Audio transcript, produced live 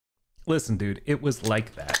Listen, dude, it was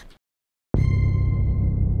like that.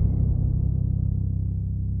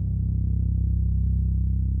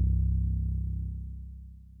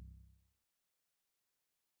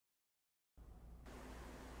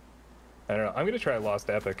 I don't know. I'm gonna try Lost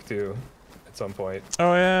Epic too, at some point.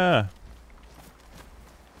 Oh yeah.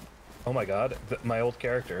 Oh my god, my old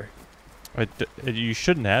character. You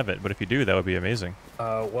shouldn't have it, but if you do, that would be amazing.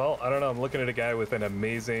 Well, I don't know. I'm looking at a guy with an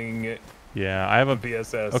amazing Yeah, I have a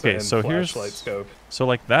VSS okay, and so flashlight scope. So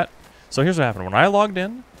like that. So here's what happened. When I logged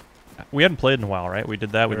in, we hadn't played in a while, right? We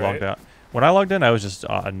did that. We logged out. When I logged in, I was just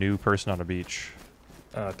a new person on a beach.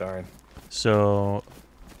 Oh darn. So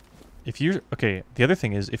if you the other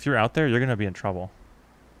thing is if you're out there, you're gonna be in trouble.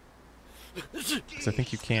 Because I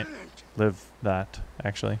think you can't live that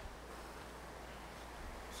actually.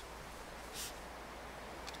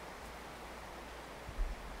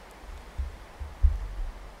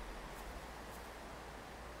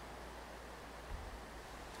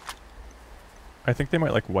 I think they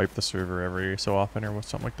might like wipe the server every so often or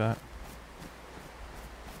something like that.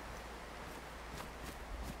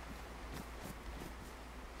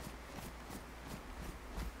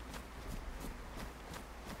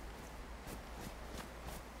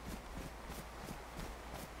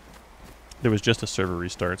 There was just a server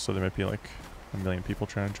restart, so there might be like a million people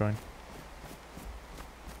trying to join.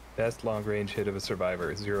 Best long range hit of a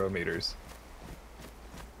survivor, 0 meters.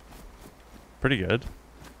 Pretty good.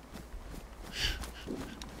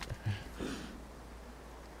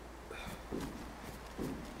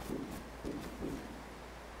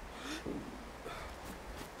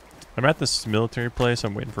 I'm at this military place.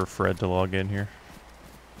 I'm waiting for Fred to log in here.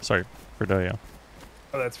 Sorry, Froddoyo.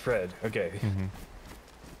 Oh, that's Fred. Okay. Mm-hmm.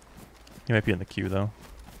 He might be in the queue though.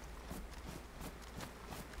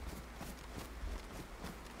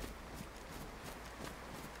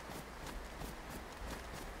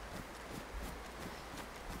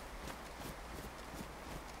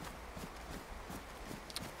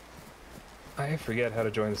 I forget how to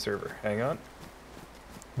join the server. Hang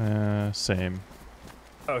on. Same.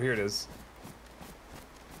 Oh, here it is.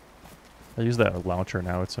 I use that launcher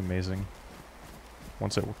now. It's amazing.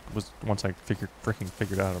 Once I freaking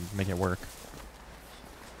figured out how to make it work.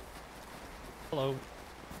 Hello.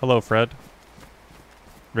 Hello, Fred.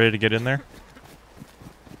 Ready to get in there?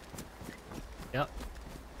 Yep.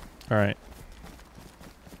 All right.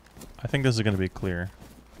 I think this is going to be clear.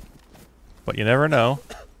 But you never know.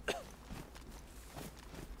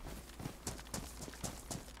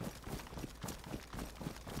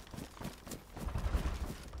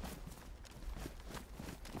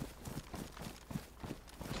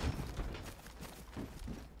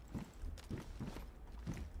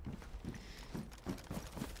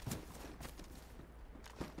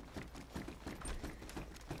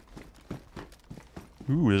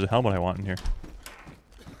 Ooh, there's a helmet I want in here.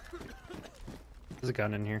 There's a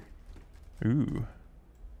gun in here. Ooh.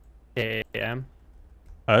 AM.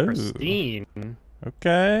 Oh. Pristine.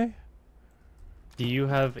 Okay. Do you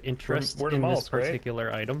have interest We're in this Namalsk, right?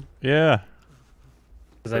 particular item? Yeah.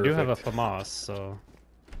 Because I do have a Perfect. FAMAS, so...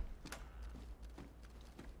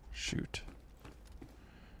 Shoot.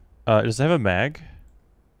 Does it have a mag?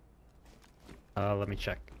 let me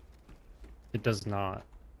check. It does not.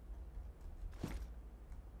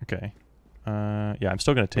 Okay. Yeah, I'm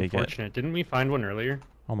still gonna take it. Unfortunate. Didn't we find one earlier?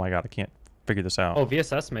 Oh my god, I can't figure this out. Oh,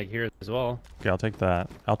 VSS mag here as well. Okay, I'll take that.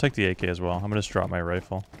 I'll take the AK as well. I'm gonna just drop my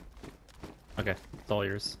rifle. Okay, it's all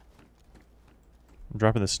yours. I'm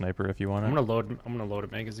dropping the sniper if you want it. I'm gonna load a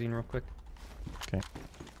magazine real quick. Okay.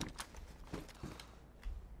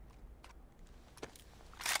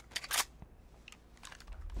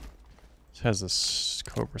 This has this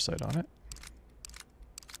Cobra sight on it.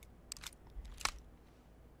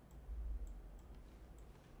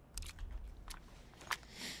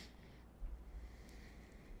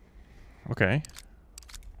 Okay.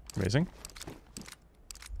 Amazing.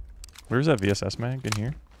 Where's that VSS mag in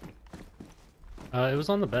here? It was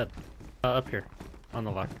on the bed. Up here. On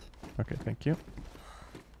the left. Okay, thank you.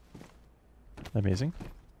 Amazing.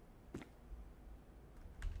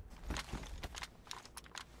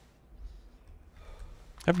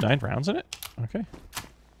 I have 9 rounds in it? Okay.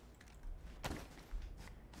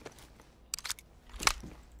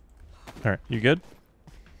 Alright, you good?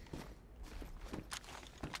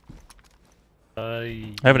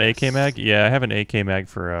 I have an AK mag? Yeah, I have an AK mag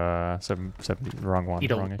for 770. Wrong one.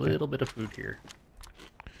 Eat a Wrong AK. little bit of food here.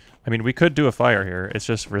 I mean, we could do a fire here. It's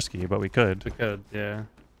just risky, but we could. We could, yeah.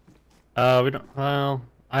 We don't. Well,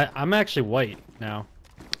 I'm actually white now.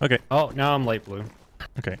 Okay. Oh, now I'm light blue.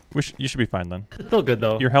 Okay. You should be fine then. Still good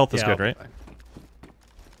though. Your health is Yeah, good, I'll be right? fine.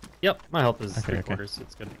 Yep, my health is Okay, 3/4.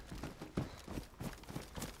 It's good.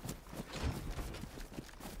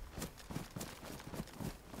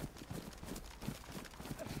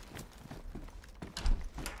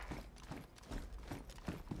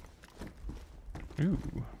 Ooh.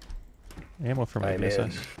 Ammo for my I'm in.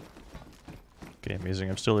 VSS. Okay, amazing.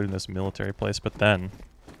 I'm still in this military place, but then...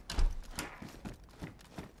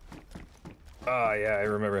 Oh yeah, I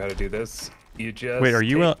remember how to do this. You just Wait, are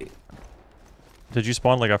you take- Did you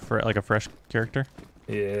spawn like a fresh character?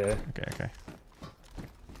 Yeah, Okay.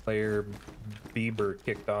 player Bieber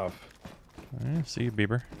kicked off. See you,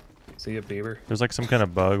 Bieber. See ya, Bieber. There's like some kind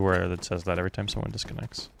of bug where it says that every time someone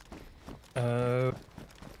disconnects.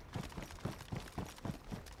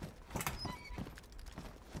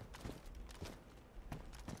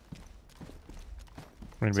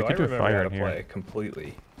 I mean, we So I could do a remember fire how in to here. play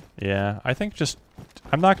completely. Yeah, I think just...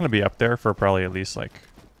 I'm not going to be up there for probably at least like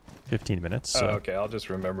 15 minutes. So. Oh, okay, I'll just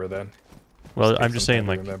remember then. Well, take I'm just some saying time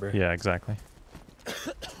to like... remember. Yeah, exactly.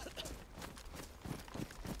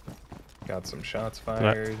 Got some shots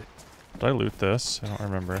fired. Did I loot this? I don't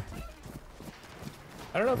remember.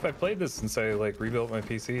 I don't know if I played this since I like rebuilt my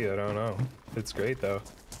PC. I don't know. It's great though.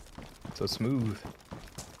 So smooth.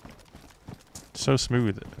 So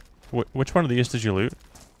smooth. Which one of these did you loot?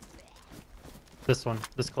 This one,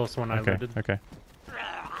 this close one I Okay, looted. okay.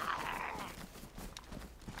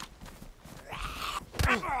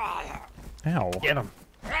 Ow. Get him.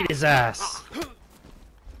 Eat his ass.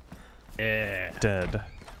 Yeah. Dead.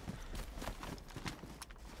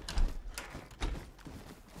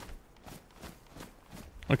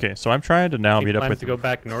 Okay, so I'm trying to now You meet up plan with... to go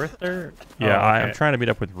back north there? Yeah, Oh, I am okay. trying to meet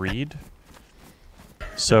up with Reid.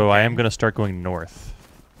 So I am going to start going north,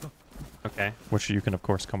 Okay. which you can of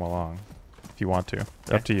course come along if you want to.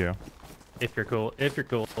 Okay. Up to you. If you're cool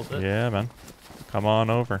with it. Yeah, man. Come on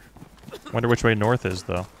over. Wonder which way north is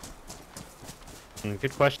though.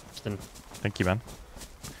 Good question. Thank you, man.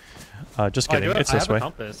 Just Oh, I kidding. do- It's I this have a way.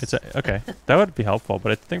 compass. It's okay. That would be helpful,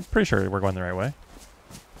 but I think pretty sure we're going the right way.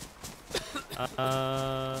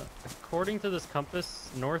 According to this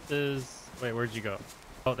compass, north is... Wait, where'd you go?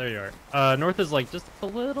 Oh, there you are. North is like just a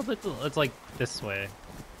little bit... It's like this way.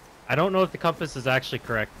 I don't know if the compass is actually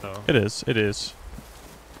correct, though. It is. It is.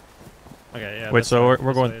 Okay, yeah. Wait, this so way-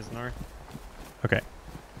 we're this going- way is north. Okay.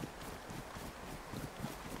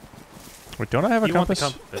 Wait, don't I have a If you want the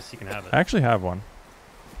compass? compass, you can have it. I actually have one.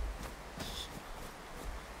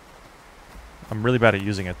 I'm really bad at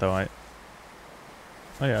using it though.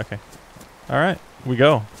 Oh yeah, okay. All right, we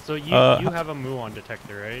go. So you have a muon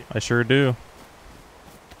detector, right? I sure do.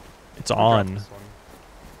 It's I'll drop on. this one.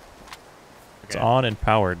 It's Okay. on and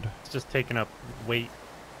powered. It's just taking up weight.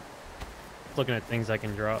 Looking at things I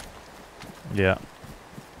can drop. Yeah.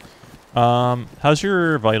 How's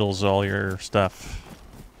your vitals? All your stuff?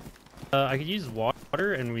 I could use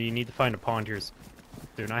water, and we need to find a pond here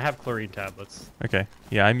soon. I have chlorine tablets. Okay.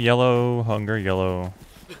 Yeah, I'm yellow hunger, yellow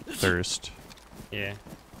thirst. Yeah.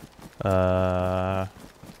 Are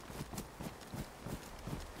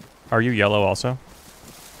you yellow also?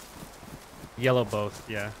 Yellow both,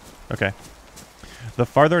 yeah. Okay. The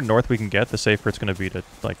farther north we can get, the safer it's going to be to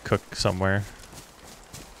like cook somewhere.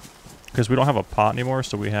 Because we don't have a pot anymore,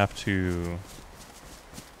 so we have to...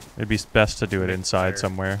 It'd be best to do it Make inside fire.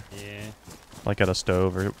 somewhere. Yeah. Like at a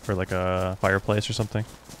stove or like a fireplace or something.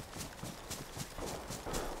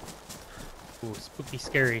 Ooh, spooky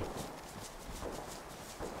scary.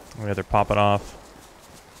 We either pop it off.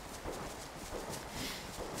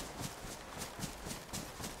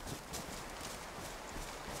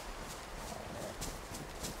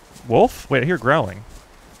 Wolf? Wait, I hear growling.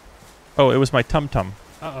 Oh, it was my tum-tum.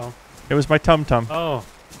 Uh-oh. It was my tum-tum. Oh.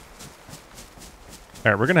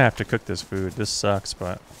 Alright, we're gonna have to cook this food. This sucks,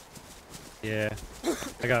 but... Yeah.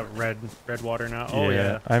 I got red water now. Oh,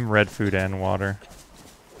 yeah. I'm red food and water.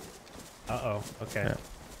 Uh-oh. Okay. Yeah.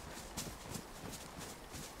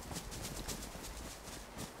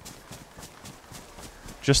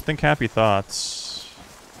 Just think happy thoughts,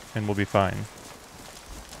 and we'll be fine.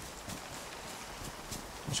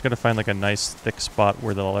 Just gotta find like a nice thick spot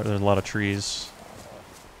where there's a lot of trees.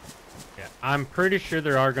 Yeah. I'm pretty sure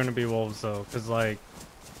there are going to be wolves, though, because, like...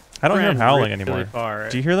 I don't hear them ran howling really anymore. far.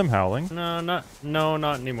 Do you hear them howling? No,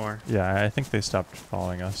 not anymore. Yeah, I think they stopped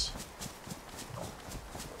following us.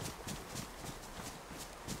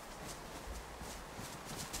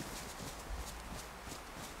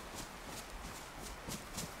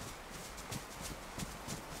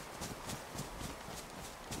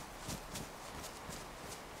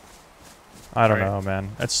 I don't know,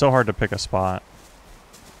 man. It's so hard to pick a spot.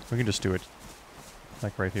 We can just do it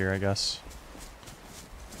like right here, I guess.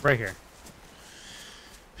 Right here.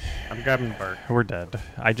 I'm grabbing bark. We're dead.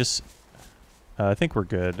 I think we're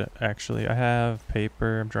good, actually. I have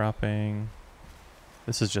paper I'm dropping.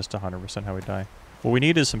 This is just 100% how we die. What we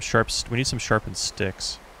need is some we need some sharpened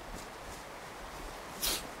sticks.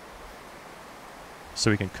 So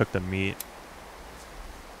we can cook the meat.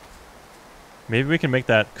 Maybe we can make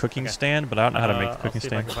that cooking stand, but I don't know how to make the cooking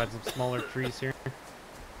stand. I'll see if I can find some smaller trees here.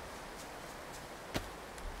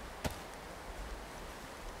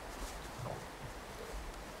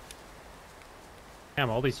 Damn,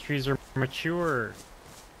 all these trees are mature.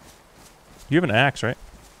 You have an axe, right?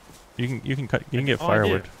 You can get Oh,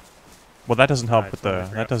 firewood. Well, that doesn't help with totally the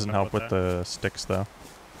forgot about that. the sticks though.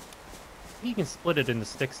 You can split it into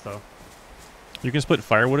sticks though. You can split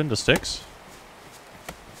firewood into sticks?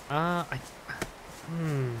 I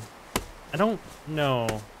don't know.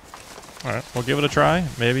 Alright, we'll give it a try.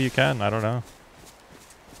 Maybe you can, I don't know.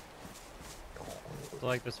 So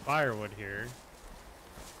like this firewood here.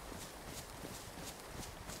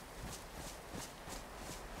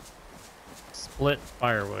 Split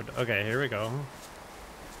firewood. Okay, here we go.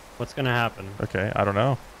 What's gonna happen? Okay, I don't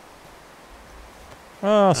know.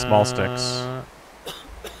 Oh, small sticks.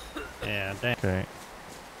 Yeah, dang. Okay.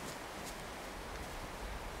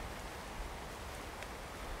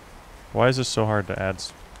 Why is this so hard to add?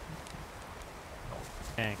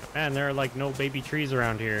 Dang. Man, there are like no baby trees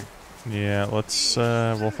around here. Yeah, let's,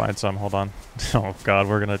 we'll find some. Hold on. Oh god,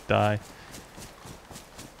 we're gonna die.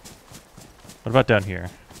 What about down here?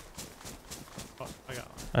 Oh, I got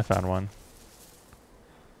one. I found one.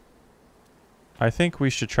 I think we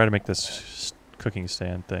should try to make this cooking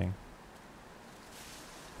stand thing.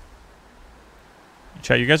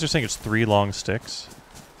 Chat, you guys are saying it's 3 long sticks?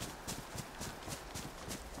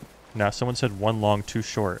 Now, someone said 1 long, 2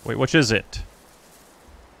 short. Wait, which is it?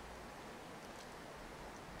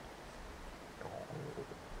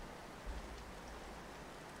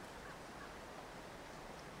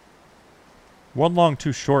 One long,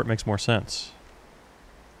 2 short makes more sense.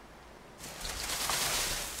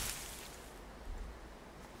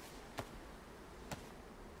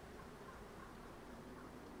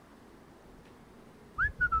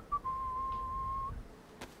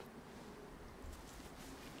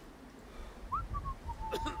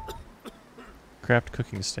 Craft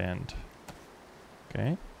cooking stand.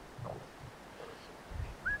 Okay.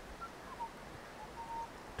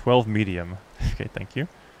 12 medium. Okay, thank you.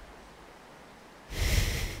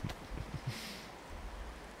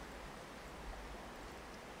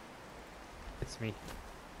 It's me.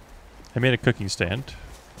 I made a cooking stand.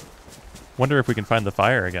 Wonder if we can find the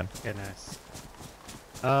fire again. Goodness.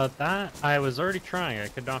 That I was already trying. I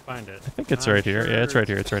could not find it. I think it's right here. Yeah, it's right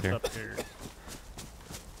here. It's right here. Up here.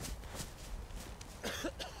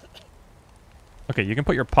 Okay, you can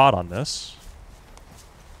put your pot on this.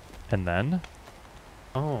 And then...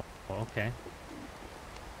 Oh, okay.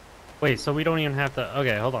 Wait, so we don't even have to...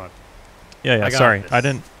 Okay, hold on. Yeah, I got sorry. this. I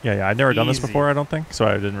didn't... Yeah, I've never done this Easy. before, I don't think. So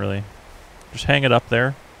I didn't really... Just hang it up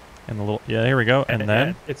there. And the little... Yeah, here we go. And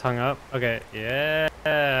then... It's hung up. Okay,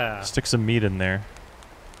 yeah. Stick some meat in there.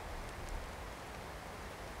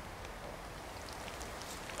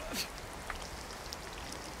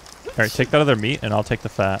 Alright, take that other meat and I'll take the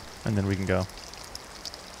fat. And then we can go.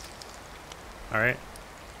 Alright.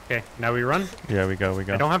 Okay, now we run? Yeah, we go. I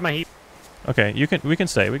don't have my heat. Okay, we can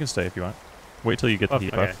stay if you want. Wait till you get the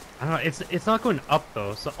heat okay. buff. I don't know, it's not going up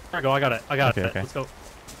though, so there we go, I got it. Okay, it. okay. Let's go.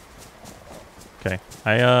 Okay.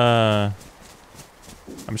 I'm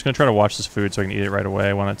just gonna try to watch this food so I can eat it right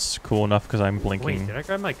away when it's cool enough because I'm blinking. Wait, did I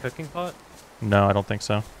grab my cooking pot? No, I don't think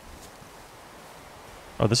so.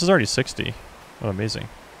 Oh, this is already 60. Oh, amazing.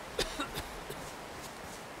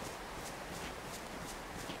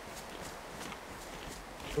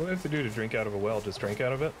 What do I have to do to drink out of a well? Just drink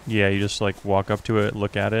out of it? Yeah, you just like walk up to it,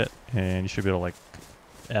 look at it, and you should be able to like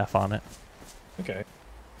F on it. Okay.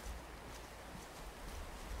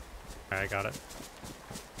 Alright, I got it.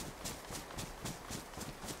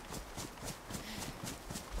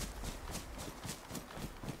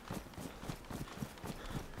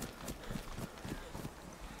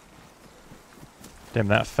 Damn,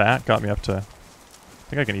 that fat got me up to... I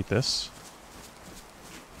think I can eat this.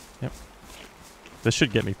 Yep. This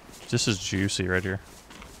should get me... This is juicy right here.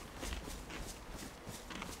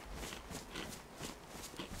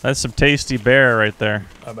 That's some tasty bear right there.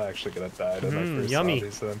 I'm actually gonna die to my first yummy.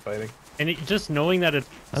 zombies that I'm fighting. And just knowing that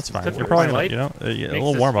That's fine. took You're a probably gonna, light you know, a makes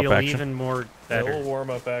little this warm-up feel action. even more A better. little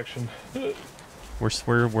warm-up action.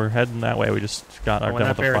 We're heading that way. We just got When done that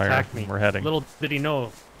with the bear fire. attacked me, And we're heading. little did he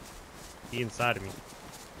know, he inside of me.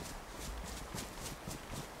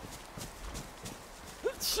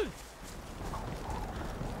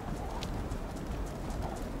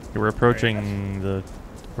 We're approaching the...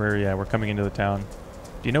 yeah, we're coming into the town.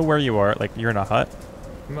 Do you know where you are? Like, you're in a hut?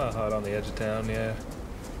 I'm a hut on the edge of town, yeah.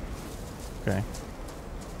 Okay.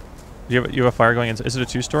 You have a fire going in? Is it a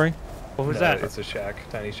 2-story? What was No, that? It's a shack,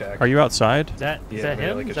 tiny shack. Are you outside? Is that Yeah, they're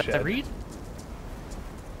him? like a Is that shed. Reid?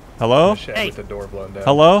 Hello? A shed Hey. with the door blown down.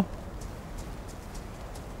 Hello?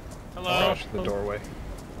 Hello. Across the doorway.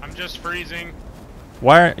 I'm just freezing.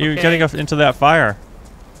 Why aren't you Okay. getting up into that fire?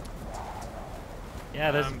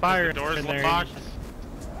 Yeah, there's 'Cause fire the door's in there. locked.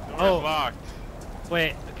 Door's Oh. locked.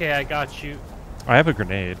 Wait, okay, I got you. I have a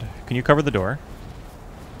grenade. Can you cover the door?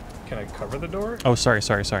 Can I cover the door? Oh, sorry.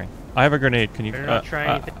 I have a grenade. Can you... Better not try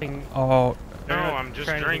anything. Oh, No, They're not I'm just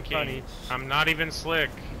trying to be drinking. funny. I'm not even slick.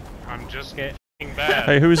 I'm just Okay. f***ing bad.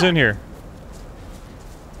 hey, who's in here?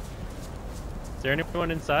 Is there anyone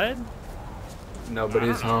inside?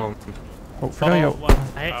 Nobody's home. Oh, Froddoyo. what?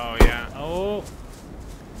 Hey. Oh yeah. Oh,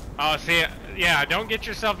 Oh, see, yeah. Don't get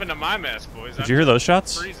yourself into my mess, boys. Did you hear those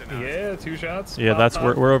shots? Freezing out. Yeah, 2 shots. Yeah, Pop, that's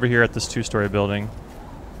pop. we're over here at this 2-story building.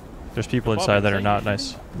 There's people Bob, inside is that that are you not shooting?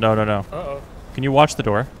 nice. No. Uh-oh. Can you watch the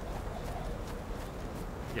door?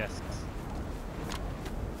 yes.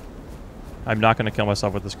 I'm not going to kill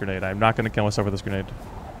myself with this grenade. I'm not going to kill myself with this grenade.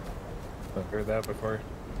 I've heard that before.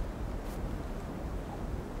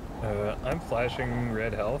 I'm flashing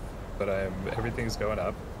red health, but everything's going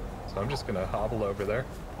up. So I'm just gonna hobble over there.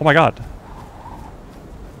 Oh my god.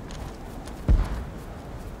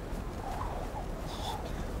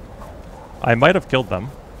 I might have killed them.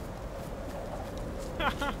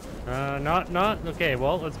 Not. Okay,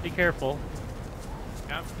 well, let's be careful.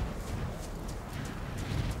 Yep.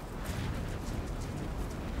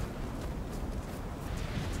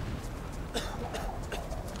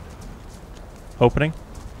 Opening.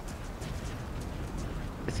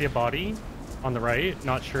 I see a body on the right.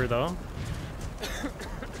 Not sure though.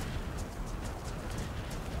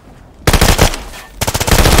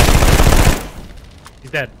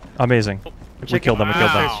 He's dead. Amazing. We killed them. We killed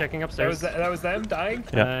them. Wow. Checking That upstairs. was that was them dying?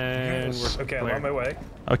 Yeah. And Yes. we're Okay, I'm clear. on my way.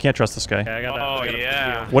 I can't trust this guy. Okay, I got that. Oh I got a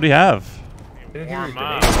yeah. What do you have? Didn't hear a Warm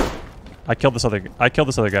grenade. up. I killed this other guy. I killed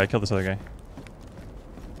this other guy.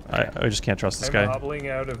 I just can't trust this I'm guy. hobbling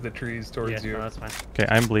out of the trees video. towards Yeah, you. no, that's fine. Okay,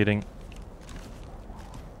 I'm bleeding.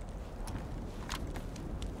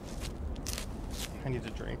 I need a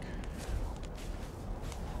drink.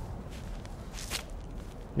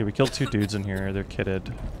 Yeah, we killed 2 dudes in here. They're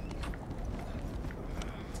kitted.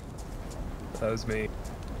 That was me.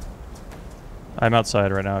 I'm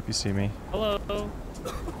outside right now if you see me. Hello.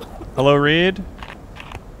 Hello, Reid?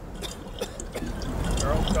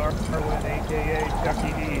 Charles Darwin, aka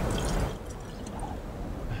Chucky D.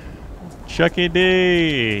 Chucky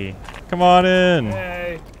D! Come on in!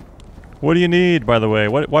 Hey. What do you need, by the way?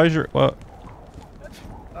 Why is your... Well,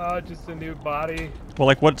 Just a new body.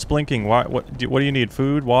 like, what's blinking? What do you need?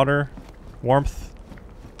 Food? Water? Warmth?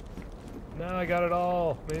 No, I got it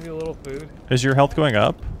all. Maybe a little food. Is your health going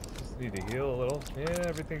up? Just need to heal a little. Yeah,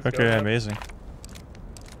 everything's Okay, going up. amazing.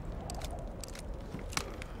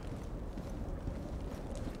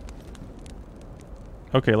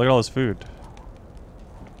 Okay, look at all this food.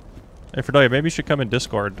 Hey, Froddoyo, maybe you should come in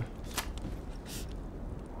Discord.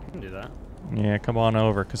 I can do that. Yeah, come on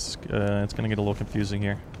over, because it's going to get a little confusing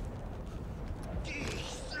here.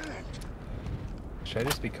 Should I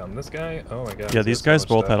just become this guy? Oh my god. Yeah, this these is so guys much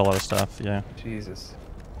both stuff. had a lot of stuff, yeah. Jesus.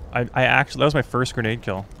 I actually, that was my first grenade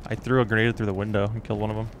kill. I threw a grenade through the window and killed one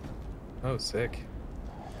of them. Oh, sick.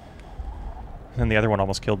 And the other one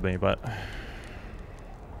almost killed me, but...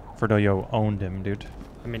 Froddoyo owned him, dude.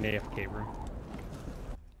 I'm in AFK room.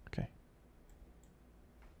 Okay.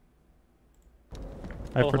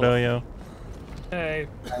 Hi, Oh, hello. Froddoyo. Hey.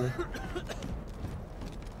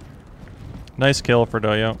 Nice kill,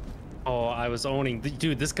 Froddoyo. Oh, I was owning.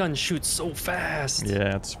 Dude, this gun shoots so fast.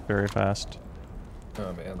 Yeah, it's very fast.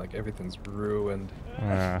 Oh man, like everything's ruined.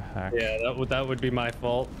 Heck. Yeah, that would be my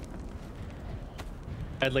fault.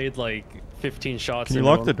 I laid like 15 shots. Can you into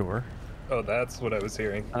lock him. the door? Oh, that's what I was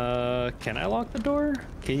hearing. Can I lock the door?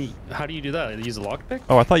 Can you? How do you do that? Use a lockpick?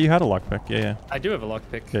 Oh, I thought you had a lockpick. Yeah, yeah. I do have a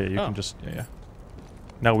lockpick. Yeah, you Oh. can just... Yeah, yeah.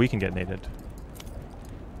 Now we can get naded.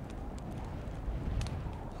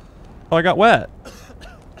 Oh, I got wet.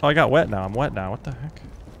 Oh, I got wet now. I'm wet now. What the heck?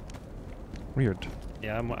 Weird.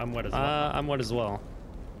 Yeah, I'm wet as well. I'm wet as well.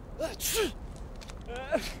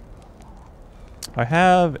 I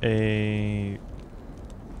have a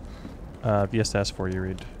VSS for you,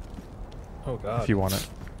 Reid, Oh god. if you want it.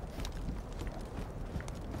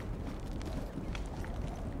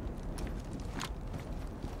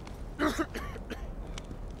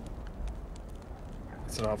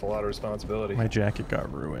 It's an awful lot of responsibility. My jacket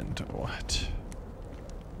got ruined. What?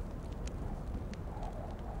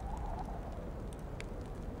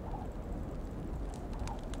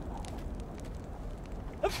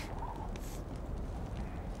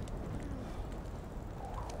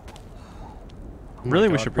 Really,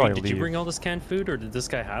 we God, should probably Reid, leave. Did you bring all this canned food, or did this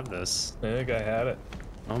guy have this? I think I had it.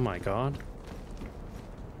 Oh my god.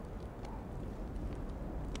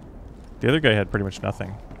 The other guy had pretty much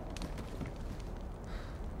nothing.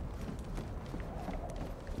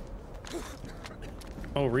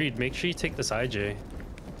 Oh, Reid, make sure you take this IJ.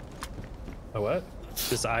 A what?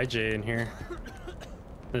 This IJ in here.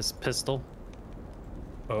 This pistol.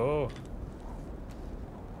 Oh.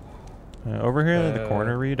 Over here in the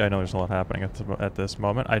corner, Reid, I know there's a lot happening at this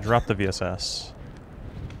moment. I dropped the VSS.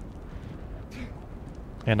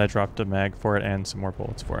 And I dropped a mag for it and some more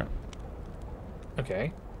bullets for it.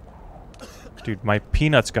 Okay. Dude, my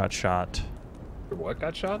peanuts got shot. Your what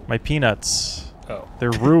got shot? My peanuts. Oh.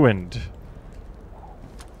 They're ruined.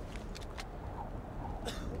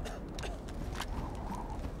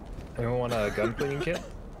 Anyone want a gun cleaning kit?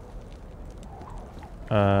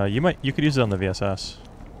 You could use it on the VSS.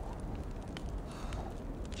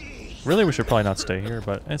 Really, we should probably not stay here,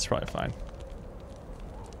 but it's probably fine.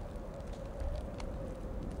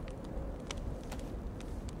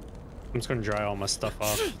 I'm just gonna dry all my stuff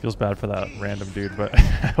off. Feels bad for that random dude, but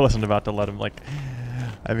I wasn't about to let him, like,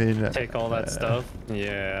 I mean... Take all that stuff?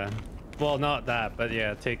 Yeah. Well, not that, but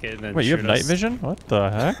yeah, take it and then Wait, you have shoot night us. vision? What the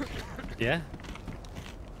heck? Yeah.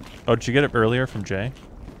 Oh, did you get it earlier from Jay?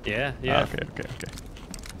 Yeah, yeah. Okay.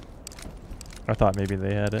 I thought maybe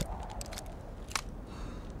they had it.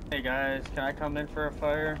 Hey guys, can I come in for a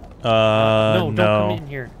fire? No, don't come in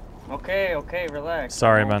here. Okay, relax.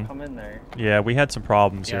 Sorry, I won't man. Come in there. Yeah, we had some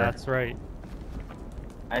problems Yeah, here. that's right.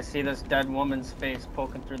 I see this dead woman's face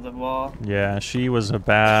poking through the wall. Yeah, she was a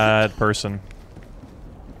bad person.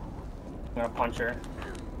 I'm gonna punch her.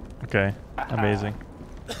 Okay, amazing.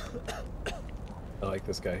 I like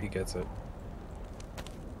this guy. He gets it.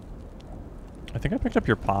 I think I picked up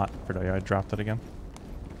your pot, Froddoyo. I dropped it again.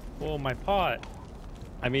 Oh, my pot.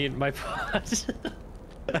 I mean, my pot.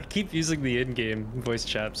 I keep using the in-game voice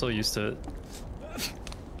chat. I'm so used to it.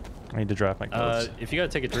 I need to drop my clothes. If you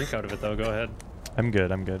gotta take a drink out of it, though, go ahead. I'm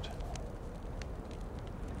good, I'm good.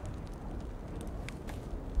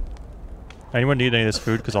 Anyone need any of this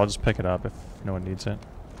food? Because I'll just pick it up if no one needs it.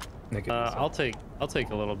 Nick, I'll take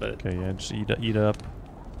a little bit. Okay, yeah, just eat up.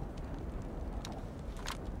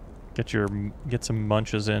 Get some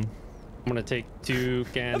munches in. I'm gonna take 2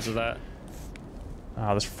 cans of that.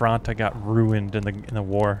 Ah, this front I got ruined in the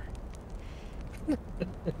war.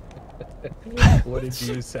 What did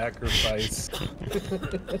you sacrifice?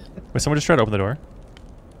 Wait, someone just tried to open the door.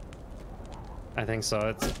 I think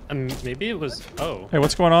so. It's maybe it was. Oh. Hey,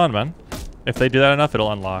 what's going on, man? If they do that enough,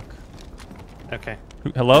 it'll unlock. Okay.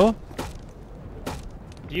 Hello?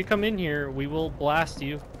 If you come in here, we will blast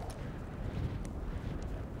you.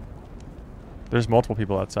 There's multiple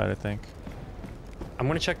people outside, I think. I'm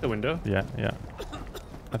gonna check the window. Yeah.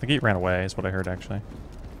 I think he ran away, is what I heard, actually.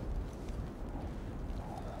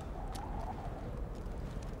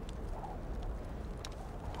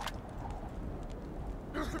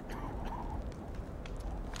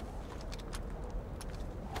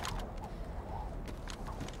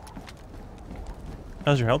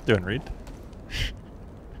 How's your health doing, Reid?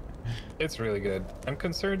 It's really good. I'm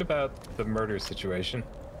concerned about the murder situation.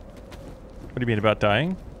 What do you mean about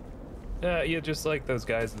dying? Yeah, just like those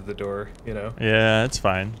guys at the door, you know? Yeah, it's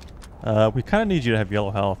fine. We kind of need you to have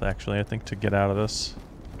yellow health, actually, I think, to get out of this.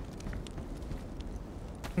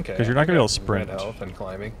 Okay. 'Cause you're not gonna be able to sprint. Red health and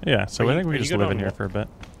climbing. Yeah, so I think we are can you just good live on in here wa- for a bit.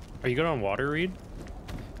 Are you good on water, Reid?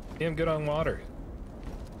 Yeah, I'm good on water.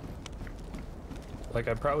 Like,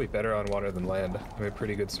 I'm probably better on water than land. I'm a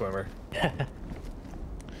pretty good swimmer. Here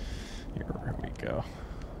we go.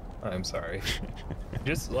 I'm sorry.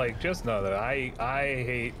 just know that I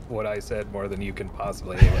hate what I said more than you can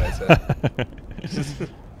possibly hate what I said.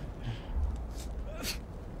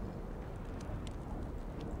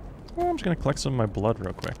 Well, I'm just gonna collect some of my blood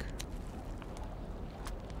real quick.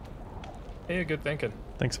 Yeah, good thinking.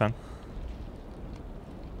 Thanks, man.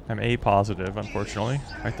 I'm A positive, unfortunately.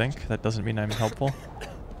 I think that doesn't mean I'm helpful.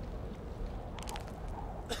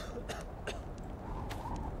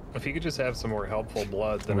 If you could just have some more helpful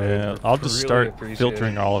blood, then Yeah, I'd I'll just really start appreciate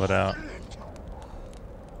filtering it. all of it out.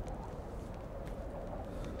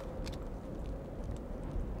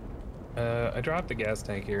 I dropped the gas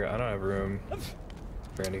tank here. I don't have room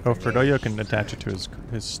for anything. Oh, yet. Froddoyo can attach it to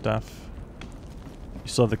his stuff. You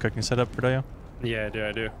still have the cooking set up, Froddoyo? Yeah,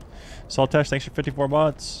 I do. Saltash, thanks for 54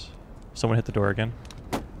 mods. Someone hit the door again.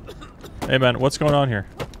 Hey man, what's going on here?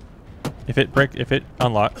 If it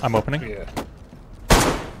unlock, I'm opening. Yeah.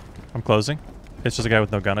 I'm closing. It's just a guy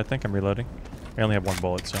with no gun, I think. I'm reloading. I only have 1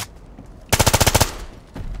 bullet, so.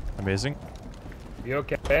 Amazing. You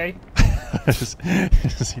okay? Is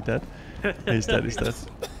he dead? He's dead, he's dead.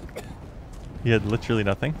 He had literally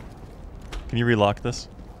nothing. Can you relock this?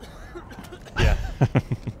 Yeah.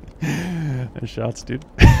 Nice shots, dude.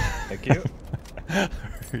 Thank you.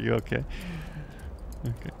 Are you okay?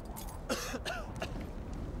 Okay.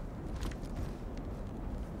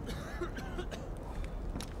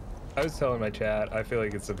 I was telling my chat, I feel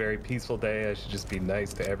like it's a very peaceful day. I should just be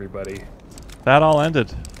nice to everybody. That all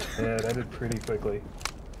ended. Yeah, it ended pretty quickly.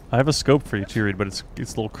 I have a scope for you too, Reid, but it's a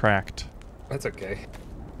little cracked. That's okay.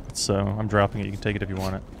 So I'm dropping it. You can take it if you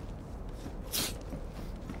want it.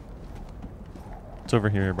 It's over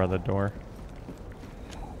here by the door.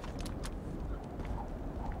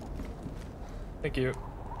 Thank you.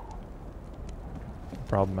 No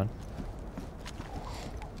problem, man.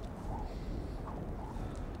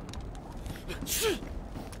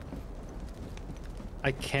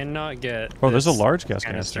 I cannot get. Oh, there's a this large gas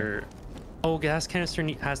canister. Oh, gas canister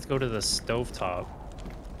has to go to the stovetop.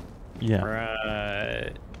 Yeah.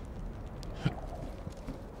 Right.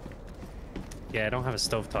 Yeah, I don't have a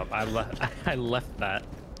stovetop. I left that.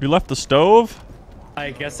 You left the stove? I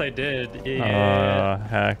guess I did. Yeah.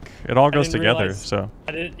 Heck. It all goes didn't together, realize- so.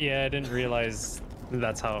 I didn't realize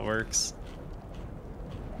that's how it works.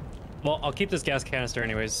 Well, I'll keep this gas canister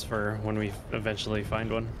anyways for when we eventually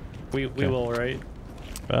find one. We will, right?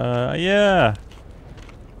 Yeah.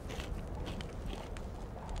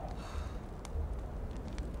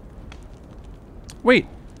 Wait.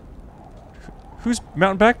 Whose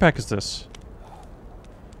mountain backpack is this?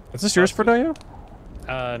 Is this yours, Froddoyo?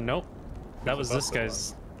 Nope. That was this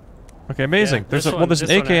guy's. Okay, amazing. Yeah, there's this a, one- there's an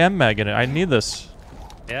this one AKM mag in it. I need this.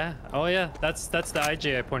 Yeah. Oh yeah. That's the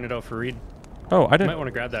IJ I pointed out for Reid. Oh, I You didn't. might want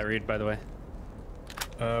to grab that, Reid, by the way.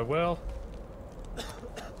 Well,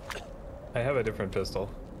 I have a different pistol.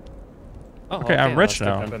 Oh, Okay, I'm rich let's take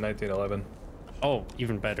now. I them. have a 1911. Oh,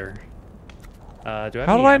 even better. Do I have How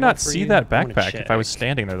any did I ammo not for see you? that I wanna backpack if I was check.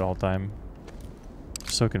 standing there the whole time?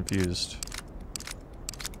 So confused.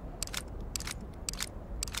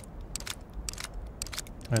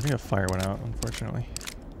 I think a fire went out, unfortunately.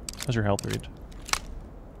 How's your health, Reid?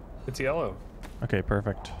 It's yellow. Okay,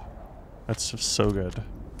 perfect. That's so good.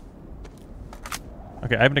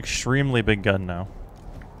 Okay, I have an extremely big gun now.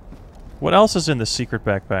 What else is in this secret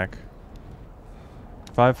backpack?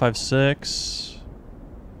 5.56.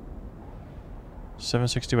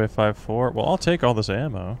 760 by 5.4. Well, I'll take all this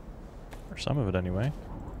ammo. Or some of it anyway.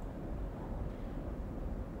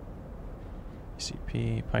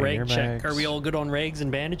 ECP, Pioneer Rag check. mags. Are we all good on rags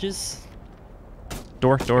and bandages?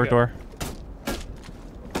 Door. Okay.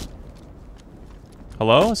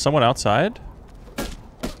 Hello? Is someone outside?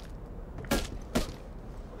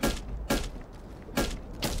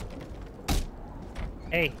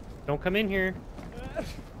 Hey, don't come in here.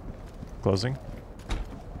 Closing.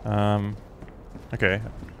 Okay.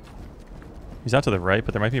 He's out to the right,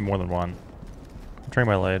 but there might be more than one. I'm trying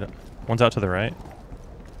my light. One's out to the right.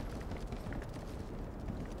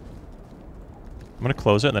 I'm gonna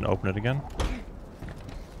close it and then open it again.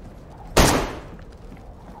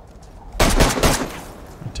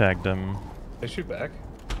 I tagged him. They shoot back.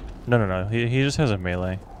 No. He just has a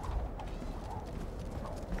melee.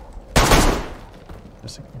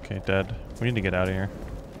 Okay, dead. We need to get out of here.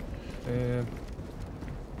 And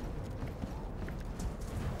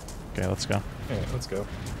Okay, let's go. yeah, let's go.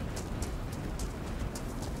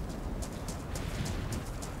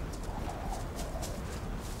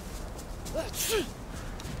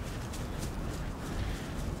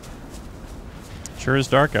 Sure is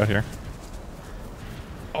dark out here.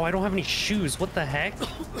 Oh, I don't have any shoes. What the heck?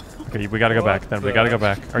 Okay, we gotta go back then. We What gotta the- go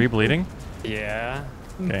back. Are you bleeding? Yeah.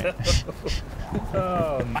 Okay.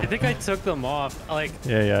 Oh, I think I took them off. Like,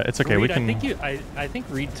 Yeah, it's okay. Reid, We can. I think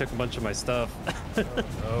Reid took a bunch of my stuff.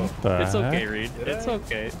 no. The It's okay, heck? Reid. Did It's I?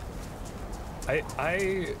 okay.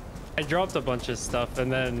 I I dropped a bunch of stuff and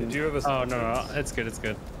then. Did you have a Oh no, it's good. It's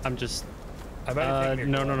good. I'm just. I might have taken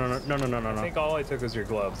your No. gloves. I think all I took was your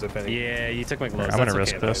gloves, if any. Yeah, you took my gloves. I'm gonna That's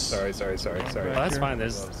risk okay, this. Sorry. Oh, that's fine.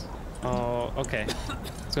 There's. Gloves. Oh, okay. I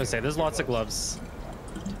was gonna say there's lots of gloves.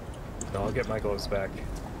 No, I'll get my gloves back.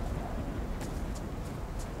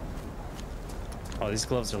 Oh, these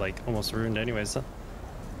gloves are like almost ruined anyways. Huh?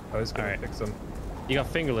 I was gonna Alright. fix them. You got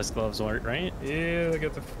fingerless gloves, right? Yeah, I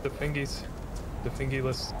got the fingies. The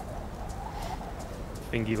fingiless.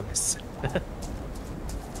 Fingerless.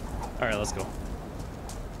 All right, let's go.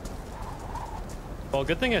 Well,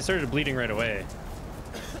 good thing I started bleeding right away.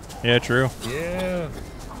 Yeah, true. Yeah.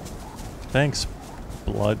 Thanks,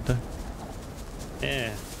 blood.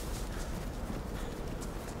 Yeah.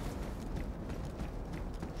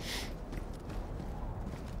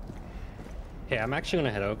 Hey, I'm actually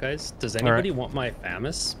gonna head out, guys. Does anybody want my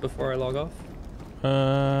FAMAS before I log off?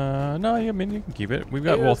 No, I mean you can keep it. We've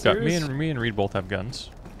got Yeah, both got serious? me and Reid both have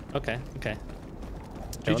guns. Okay. Okay,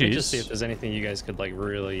 let me just see if GG's. there's anything you guys could like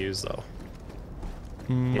really use though.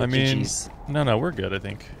 I mean, GG's. no, we're good, I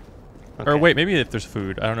think. Okay. Or wait, maybe if there's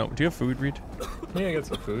food. I don't know. Do you have food, Reid? Yeah, I got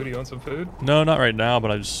some food. You want some food? No, not right now, but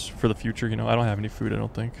I just for the future. You know, I don't have any food. I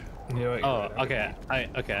don't think. You know what, Oh, okay. I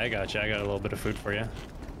got you. I got a little bit of food for you.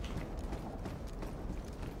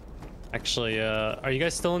 Actually, are you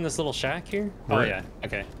guys still in this little shack here? Oh Right. yeah.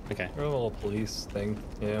 Okay. Okay. We're a little police thing.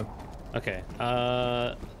 Yeah. Okay.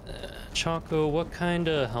 Choco, what kind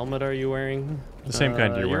of helmet are you wearing? The same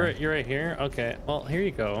kind you're wearing. You're right here. Okay. Well, here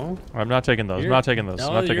you go. I'm not taking those. I'm You're- not taking those. I'm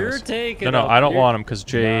No, not taking you're those. taking No, them. I don't You're- want them because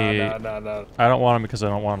Jay. No. I don't want them because I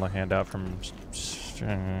don't want to hand out from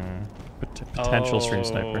potential stream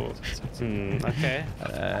sniper. Okay.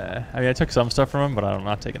 I mean, I took some stuff from him, but I'm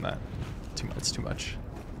not taking that. Too much. It's too much.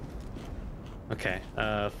 Okay.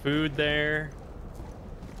 Food there.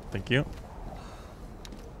 Thank you.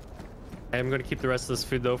 I'm gonna keep the rest of this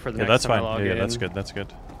food though for the Yeah, next that's time fine. I log Yeah, in. that's good. That's good.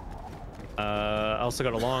 I also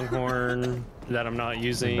got a longhorn that I'm not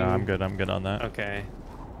using. No, I'm good. I'm good on that. Okay.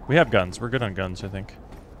 We have guns. We're good on guns, I think.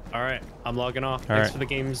 All right. I'm logging off. All Thanks right. for the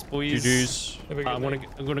games, boys. GG's. Have a good I'm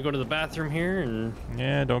night. gonna go to the bathroom here and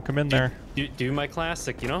Yeah, don't come in there. do my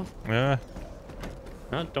classic. You know. Yeah.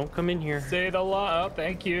 No, don't come in here. Say it a lot. Oh,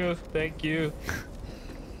 thank you. Thank you.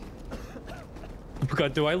 Oh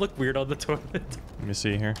God, do I look weird on the toilet? Let me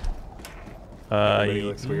see here. Everybody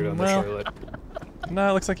looks weird on the well, toilet. No,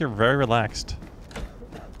 it looks like you're very relaxed.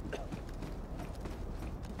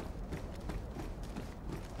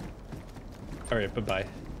 All right. Bye-bye.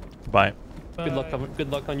 Bye. Good luck.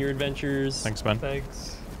 Good luck on your adventures. Thanks, man.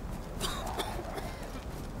 Thanks.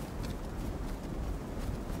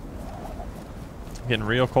 Getting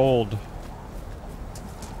real cold.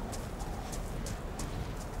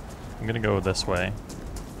 I'm gonna go this way.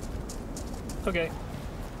 Okay.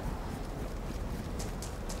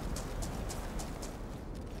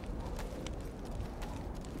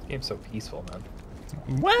 This game's so peaceful,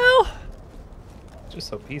 man. Well. It's just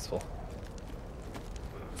so peaceful.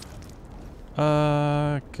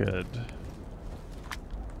 Good.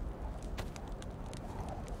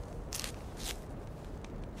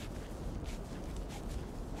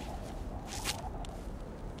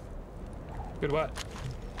 Good what?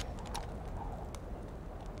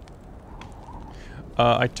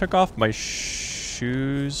 I took off my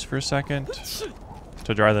shoes for a second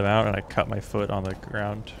to dry them out, and I cut my foot on the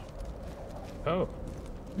ground. Oh.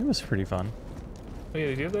 It was pretty fun. Oh yeah,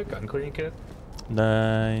 did you have that gun cleaning kit?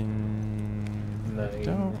 Nine. I Nine.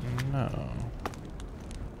 don't know.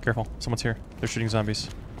 Careful, someone's here. They're shooting zombies.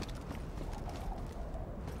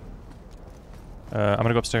 I'm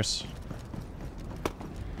gonna go upstairs.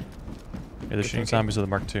 Yeah, they're shooting okay. zombies with a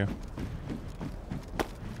Mark II.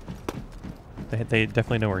 They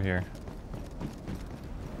definitely know we're here.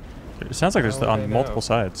 It sounds like there's How would they on know? multiple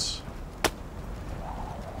sides.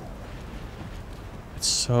 It's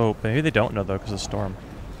so... Maybe they don't know though because of the storm.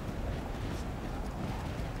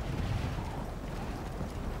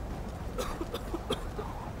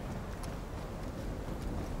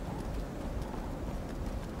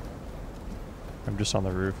 I'm just on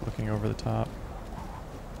the roof looking over the top.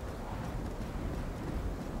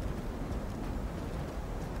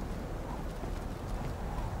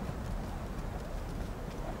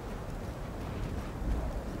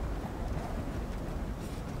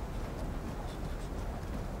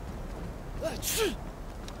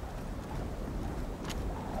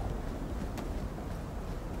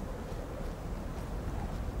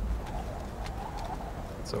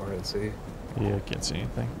 It's so hard to see. Yeah, I can't see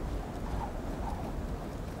anything.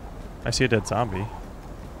 I see a dead zombie.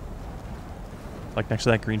 Like next to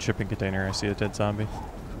that green shipping container, I see a dead zombie.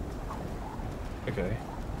 Okay.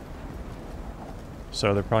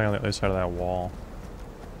 So they're probably on the other side of that wall.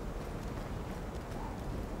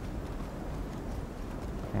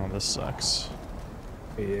 Oh, this sucks.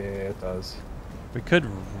 Yeah, it does. We could,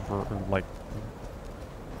 like,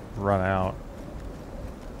 run out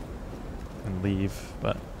and leave,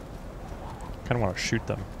 but I kind of want to shoot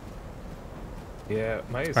them. Yeah,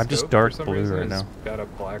 my I'm just scope, dark for some blue reason, right has now. got a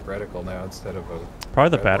black reticle now instead of a Probably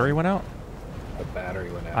the red battery one. went out. The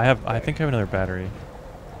battery went out. I think I have another battery.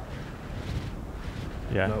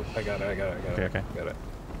 Yeah. Nope, I got it. Okay, okay. Got it.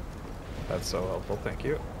 That's so helpful. Thank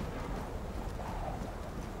you.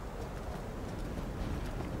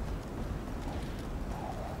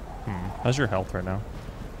 How's your health right now?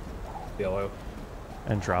 Yellow,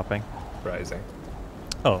 And dropping. rising.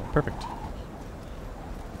 Oh, perfect.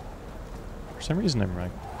 For some reason, I'm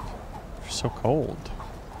like so cold.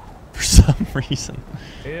 For some reason.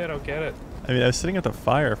 Yeah, I don't get it. I mean, I was sitting at the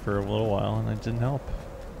fire for a little while and it didn't help.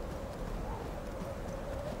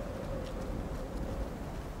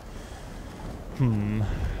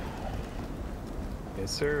 Yes,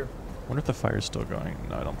 sir. Wonder if the fire's still going.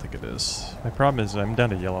 No, I don't think it is. My problem is I'm down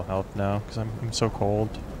to yellow health now because I'm so cold.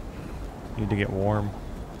 Need to get warm.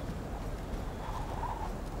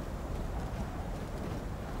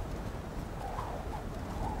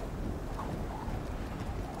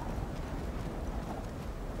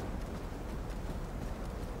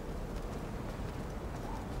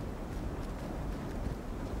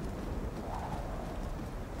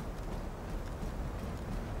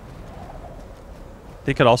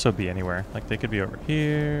 They could also be anywhere. Like, they could be over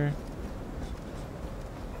here.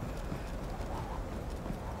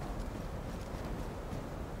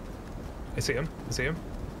 I see him. I see him.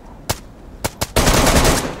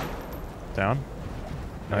 Down.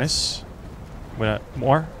 Nice. Wait,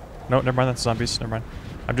 more? No, never mind. That's zombies. Never mind.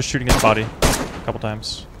 I'm just shooting his body a couple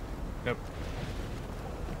times. Yep.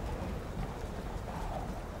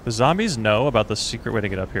 The zombies know about the secret way to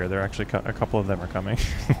get up here. They're actually a couple of them are coming.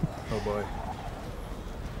 Oh boy.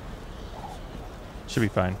 Should be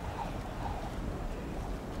fine.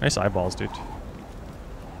 Nice eyeballs, dude.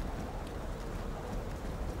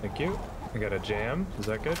 Thank you. I got a jam. Is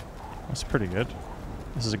that good? That's pretty good.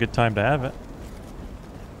 This is a good time to have it.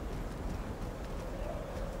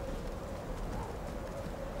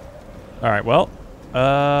 Alright, well. If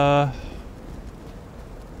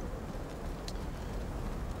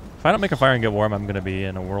I don't make a fire and get warm, I'm going to be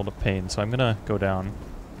in a world of pain. So I'm going to go down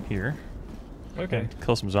here. Okay. And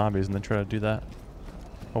kill some zombies and then try to do that.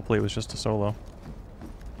 Hopefully it was just a solo.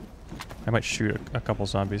 I might shoot a couple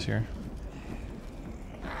zombies here.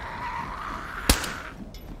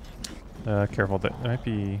 Careful, that might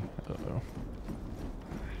be... Uh-oh.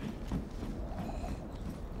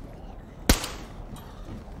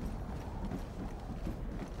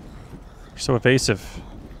 You're so evasive.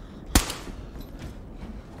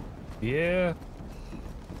 Yeah.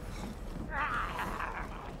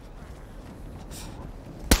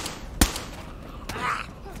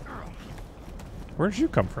 Where did you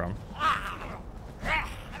come from?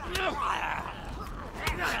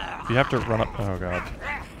 You have to run up... Oh, God.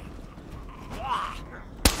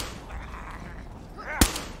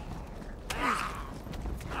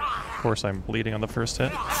 Of course, I'm bleeding on the first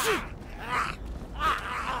hit.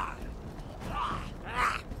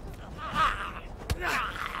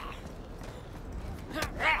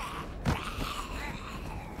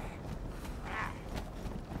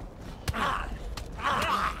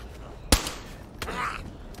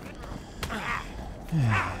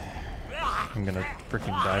 I'm gonna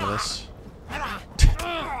freaking die to this.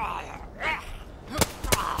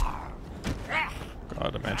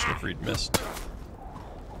 God, imagine if Reid missed.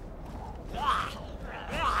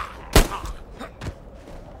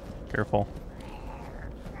 Careful.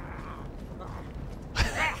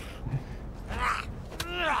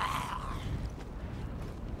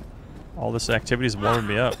 All this activity is warming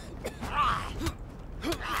me up.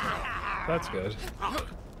 That's good.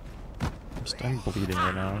 I'm bleeding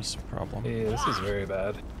right now. Is a problem. Yeah, this is very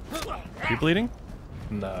bad. You bleeding?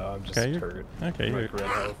 No, I'm just Okay, hurt. okay, I'm you're... like red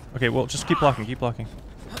health. Okay, well, just keep blocking, keep blocking.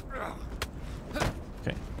 Okay.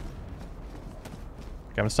 Okay,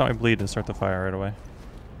 I'm gonna stop my bleed and start the fire right away.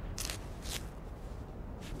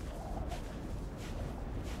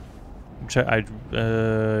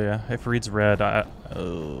 Yeah, if Reid's red,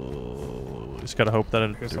 just gotta hope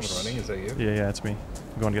that Here's someone running, is that you? Yeah, it's me.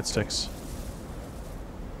 I'm going to get sticks.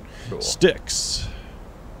 Cool. Sticks!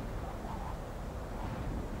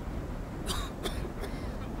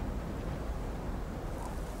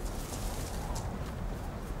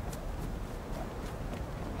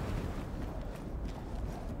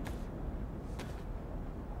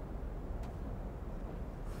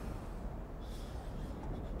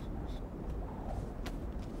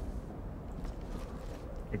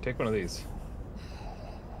 Here, take one of these.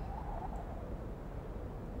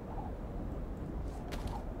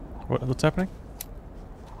 What's happening?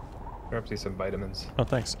 Grab you some vitamins. Oh,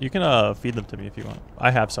 thanks. You can feed them to me if you want.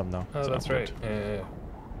 I have some though. Oh, so that's right. Yeah.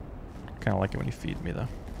 Kind of like it when you feed me though.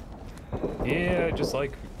 Yeah, just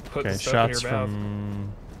like put Okay, stuff shots in your mouth.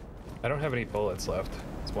 from... I don't have any bullets left.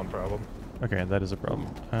 That's one problem. Okay, that is a problem.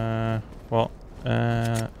 Well,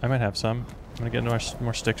 I might have some. I'm gonna get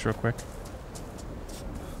more sticks real quick.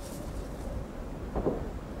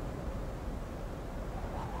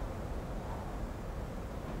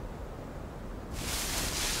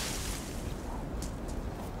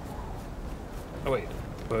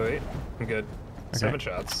 Oh wait, I'm good. Okay. 7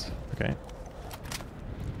 shots. Okay.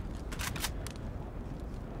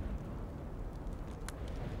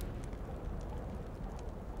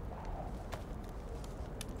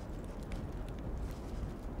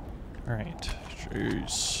 Alright.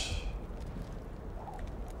 Jeez.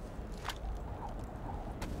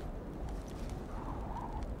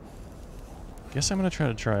 Guess I'm gonna try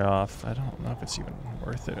to dry off. I don't know if it's even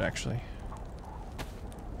worth it, actually.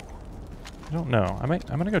 I don't know. I'm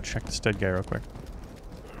gonna go check this dead guy real quick.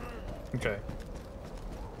 Okay.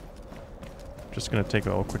 Just gonna take a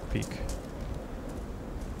little quick peek.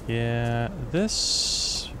 Yeah,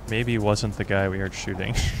 this maybe wasn't the guy we heard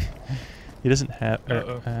shooting. He doesn't have...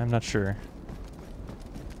 I'm not sure.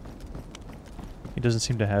 He doesn't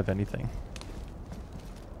seem to have anything.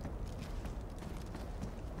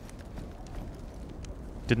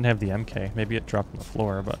 Didn't have the MK. Maybe it dropped on the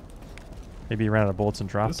floor, but maybe he ran out of bullets and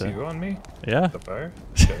dropped Is it. you on me? Yeah. The fire?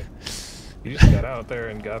 Okay. You just got out there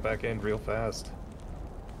and got back in real fast.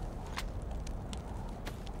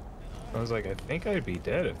 I was like, I think I'd be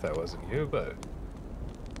dead if that wasn't you, but...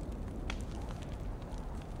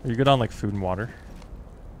 Are you good on like food and water?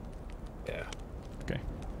 Yeah. Okay.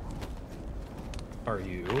 Are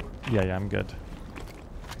you? Yeah, I'm good.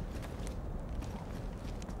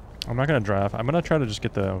 I'm not gonna drive. I'm gonna try to just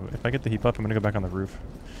get the... If I get the heap up, I'm gonna go back on the roof.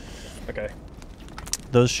 Okay.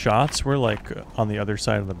 Those shots were like on the other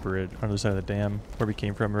side of the bridge, on the other side of the dam, where we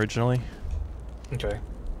came from originally. Okay.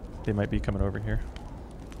 They might be coming over here.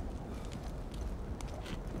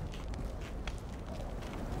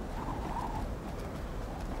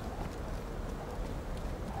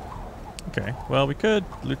 Okay, well, we could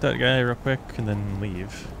loot that guy real quick and then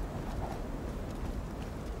leave.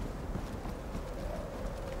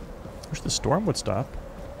 Wish the storm would stop.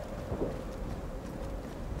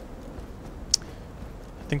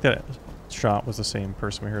 I think that shot was the same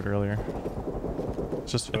person we heard earlier.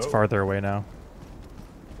 It's just, it's farther away now.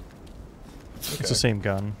 Okay. It's the same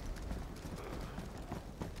gun.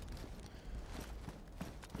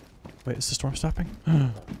 Wait, is the storm stopping?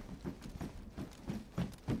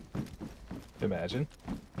 Imagine.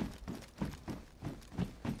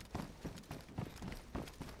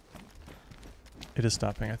 It is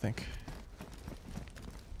stopping, I think.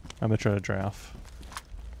 I'm gonna try to dry off.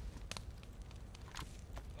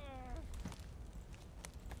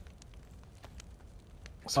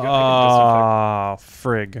 So I Ah,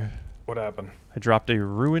 frig. what happened? I dropped a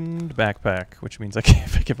ruined backpack, which means I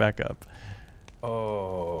can't pick it back up.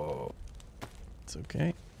 Oh. It's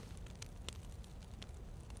okay.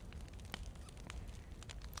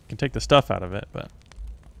 Can take the stuff out of it, but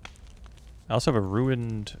I also have a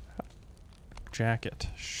ruined jacket.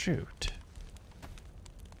 Shoot.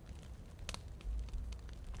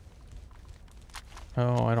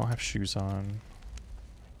 Oh, I don't have shoes on.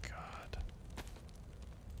 God.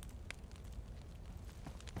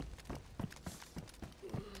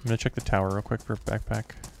 I'm gonna check the tower real quick for a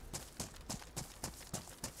backpack.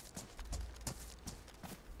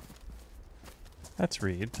 That's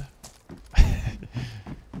Reid.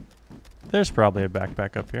 There's probably a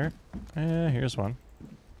backpack up here. Yeah, here's one.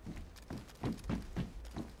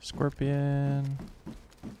 Scorpion.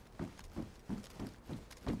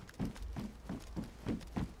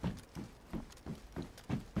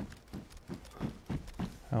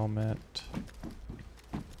 Helmet.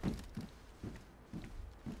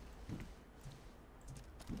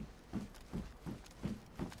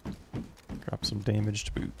 Drop some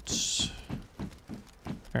damaged boots.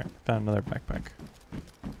 Alright, found another backpack.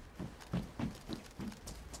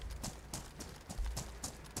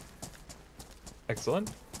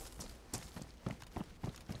 Excellent.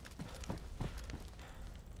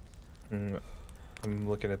 I'm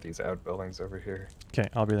looking at these outbuildings over here. Okay,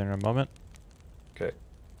 I'll be there in a moment. Okay.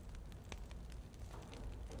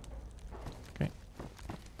 Okay.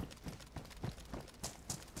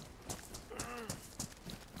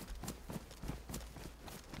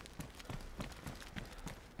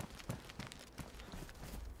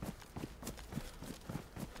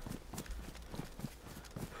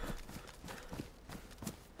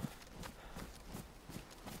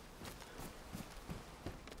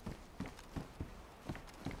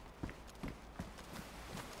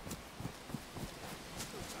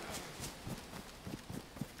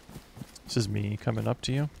 This is me coming up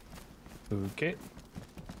to you. Okay.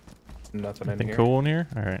 Nothing in Anything here. cool in here?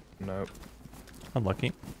 Alright. Nope.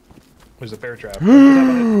 Unlucky. There's a bear trap.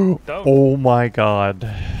 Don't. Oh my god.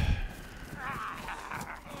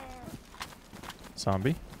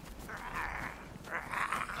 Zombie?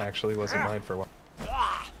 Actually wasn't mine for a while.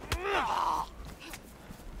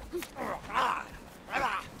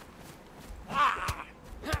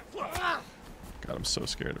 God, I'm so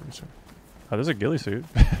scared of him. Oh, there's a ghillie suit.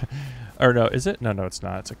 Or no, is it? No, no, it's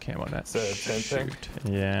not. It's a camo net. It's a tent thing? Shoot.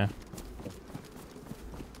 Yeah.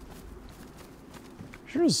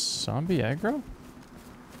 Sure, zombie aggro?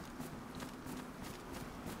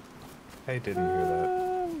 I didn't hear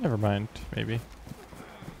that. Never mind, maybe.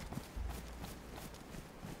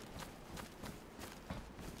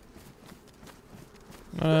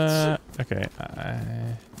 Okay.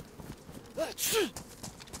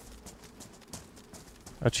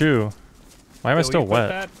 Achoo. Why am I Did still we put wet?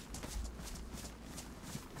 that?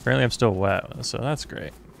 Apparently I'm still wet, so that's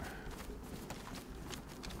great.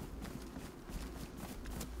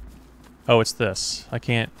 Oh, it's this. I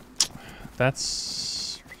can't...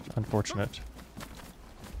 That's unfortunate.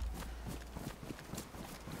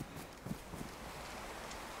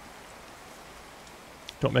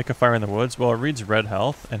 Don't make a fire in the woods. Well, Reid's red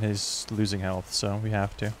health, and he's losing health, so we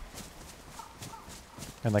have to.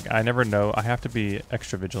 And, like, I never know. I have to be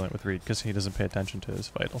extra vigilant with Reid, because he doesn't pay attention to his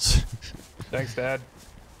vitals. Thanks, Dad.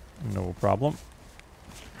 No problem.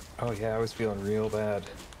 Oh yeah, I was feeling real bad.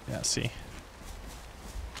 Yeah, see.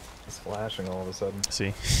 It's flashing all of a sudden.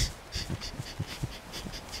 See.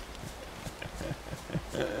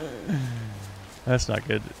 That's not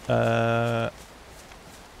good.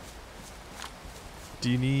 Do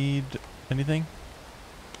you need anything?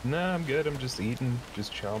 Nah, I'm good. I'm just eating,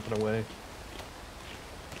 just chomping away.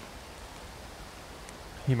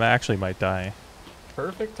 He might die.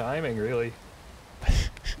 Perfect timing, really.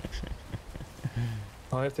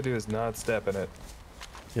 All I have to do is not step in it.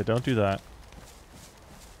 Yeah, don't do that.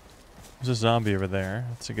 There's a zombie over there.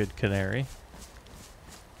 That's a good canary.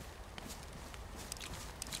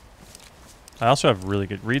 I also have really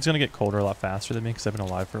good... Reid's going to get colder a lot faster than me because I've been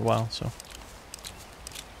alive for a while, so...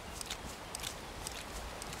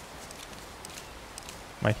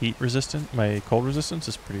 My cold resistance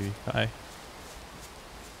is pretty high.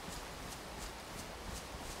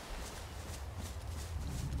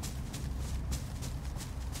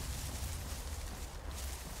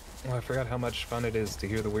 Oh, I forgot how much fun it is to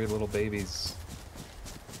hear the weird little babies.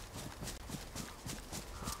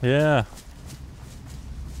 Yeah.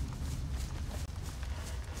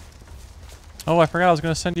 Oh, I forgot I was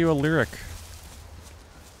going to send you a lyric.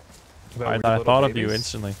 About I weird little thought of you babies?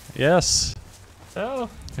 instantly. Yes. Oh.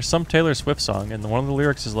 There's some Taylor Swift song, and one of the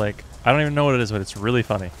lyrics is like, I don't even know what it is, but it's really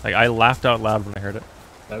funny. Like, I laughed out loud when I heard it,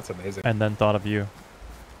 That's amazing. and then thought of you.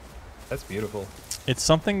 That's beautiful. It's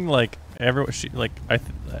something like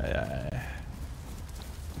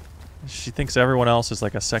she thinks everyone else is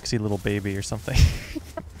like a sexy little baby or something.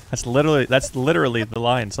 That's literally the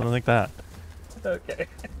line, something like that. Okay.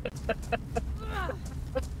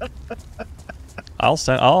 I'll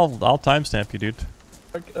timestamp you, dude.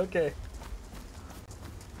 Okay.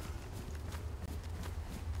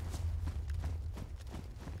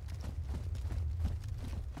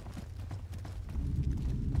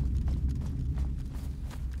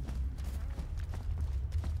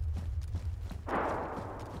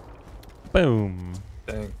 Boom.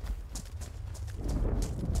 Dang.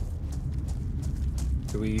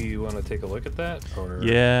 Do we want to take a look at that, or?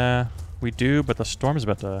 Yeah, we do, but the storm's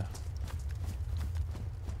about to...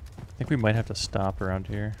 I think we might have to stop around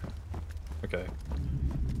here. Okay.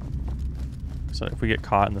 So if we get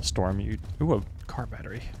caught in the storm, Ooh, a car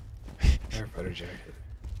battery. Firefighter jacket.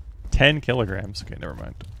 10 kilograms. Okay, never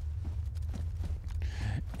mind.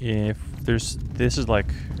 If there's... This is like...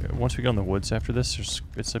 Once we go in the woods after this,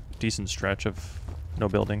 it's a decent stretch of no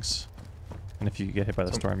buildings. And if you get hit by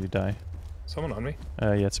the storm, you die. Someone on me?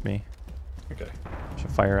 Yeah, it's me. Okay. There's a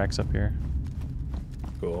fire axe up here.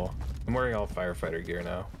 Cool. I'm wearing all firefighter gear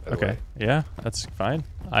now, by the Okay. way. Yeah, that's fine.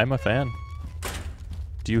 I'm a fan.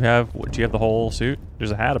 Do you have the whole suit?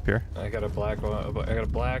 There's a hat up here. I got a black one. I got a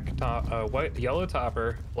black top, yellow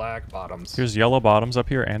topper, black bottoms. Here's yellow bottoms up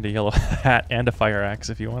here and a yellow hat and a fire axe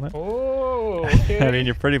if you want it. Oh, okay. I mean,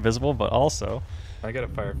 you're pretty visible, but also... I got a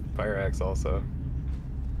fire axe also.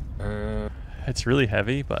 It's really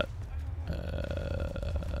heavy, but...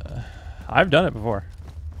 I've done it before.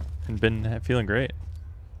 And been feeling great.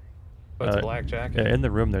 What's a black jacket? Yeah, in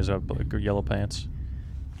the room there's a yellow pants.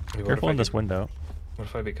 Hey, what Careful if in this window. What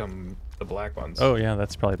if I become the black ones? Oh yeah,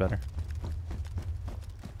 that's probably better.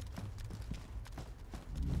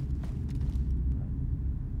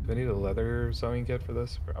 Do I need a leather sewing kit for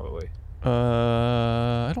this? Probably.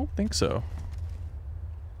 I don't think so.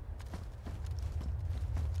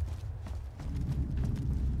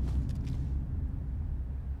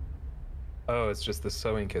 Oh, it's just the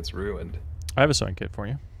sewing kit's ruined. I have a sewing kit for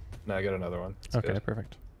you. No, I got another one. It's Okay, good.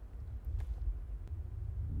 perfect.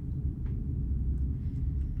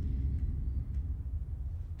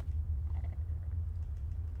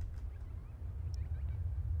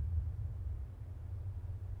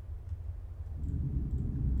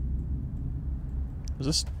 Is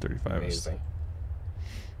this 35? Amazing.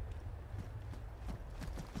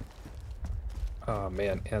 Oh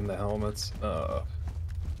man, and the helmets. I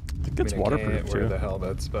think it's I waterproof can't wear too. the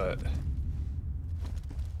helmets, but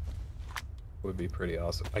would be pretty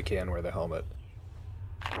awesome. I can wear the helmet.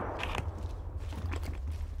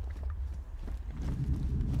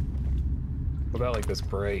 What about like this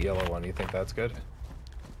bright yellow one? You think that's good?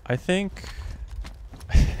 I think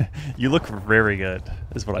you look very good,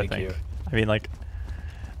 is what Thank I think. you. I mean, like,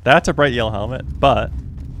 that's a bright yellow helmet, but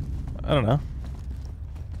I don't know.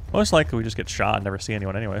 Most likely we just get shot and never see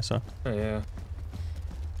anyone anyway, so Oh, yeah.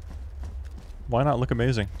 why not look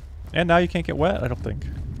amazing? And now you can't get wet, I don't think. Or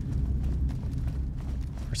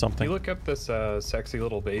Can something. you look up this sexy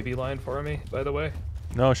little baby line for me, by the way?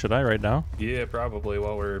 No, should I right now? Yeah, probably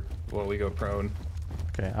while we go prone.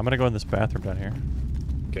 Okay, I'm gonna go in this bathroom down here.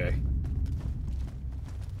 Okay.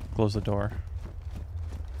 Close the door.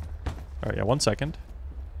 Alright, yeah, 1 second.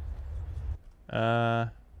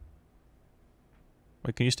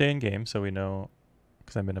 Wait, can you stay in game so we know?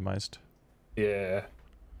 Because I minimized. Yeah.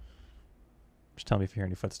 Just tell me if you hear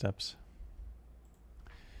any footsteps.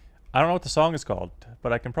 I don't know what the song is called,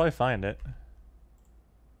 but I can probably find it.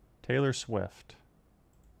 Taylor Swift.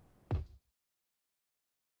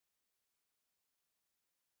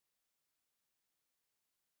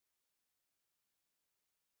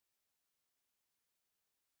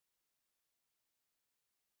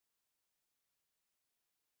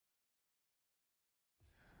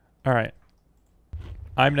 Alright.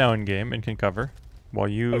 I'm now in game and can cover while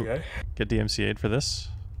you Okay. get DMCA'd for this.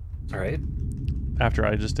 All right. After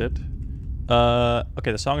I just did.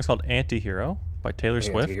 Okay, the song is called Anti-Hero by Taylor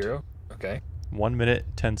Swift. Anti-hero. Okay. 1 minute,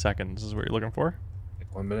 10 seconds is what you're looking for.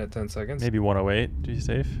 1 minute, 10 seconds. Maybe 108 to be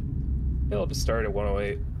safe. Yeah, I'll just start at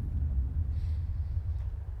 108.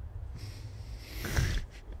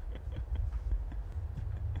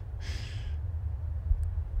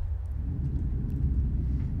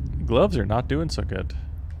 Gloves are not doing so good.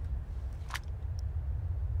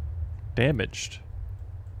 Damaged.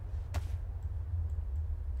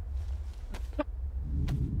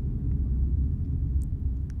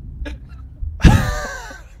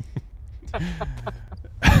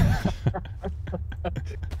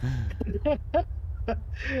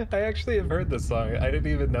 I actually have heard this song. I didn't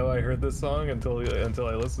even know I heard this song until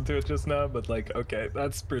I listened to it just now. But like, okay,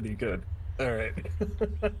 that's pretty good. All right.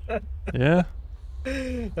 Yeah.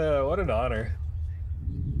 What an honor.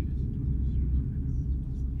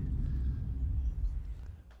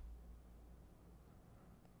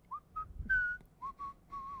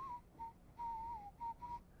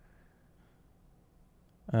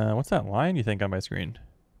 What's that line you think on my screen?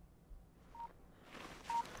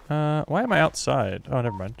 Why am I outside? Oh,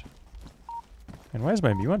 never mind. And why is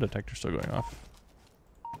my muon detector still going off?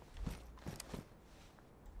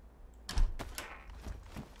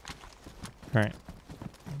 Alright.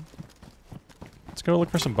 Let's go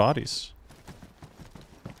look for some bodies.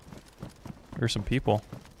 Or some people.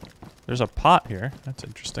 There's a pot here. That's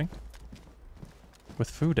interesting. With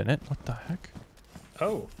food in it. What the heck?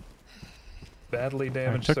 Oh. Badly I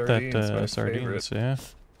damaged took sardines. that my sardines, yeah.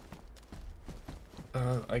 favorite.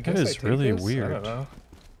 I guess is I take really this? I weird. don't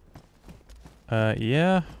know.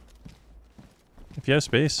 Yeah. If you have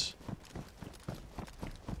space.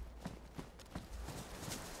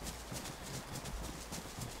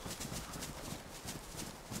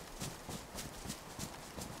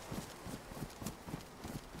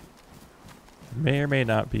 May or may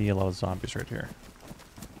not be a lot of zombies right here.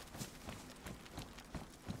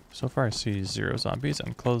 So far I see 0 zombies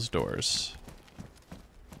and closed doors.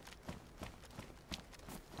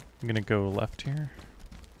 I'm gonna go left here.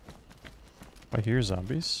 I hear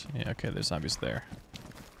zombies. Yeah, okay, there's zombies there.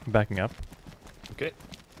 I'm backing up. Okay.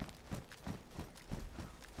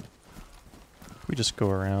 We just go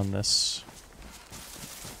around this.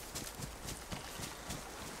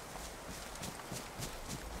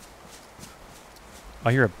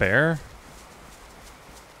 I hear a bear.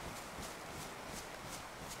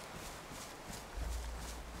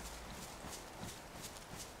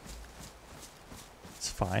 It's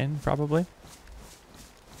fine, probably.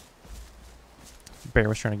 Bear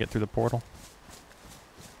was trying to get through the portal.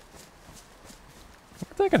 I wonder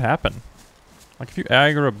if that could happen. Like if you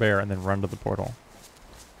aggro a bear and then run to the portal.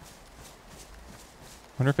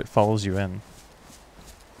 I wonder if it follows you in.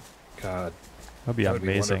 God. That'd be That would be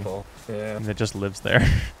amazing. wonderful. Yeah. And it just lives there.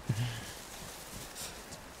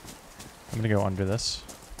 I'm gonna go under this.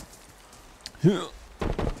 Okay.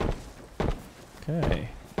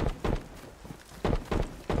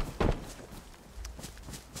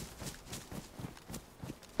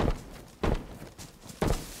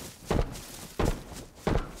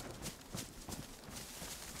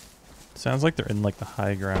 Sounds like they're in like the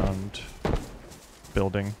high ground.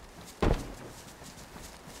 building.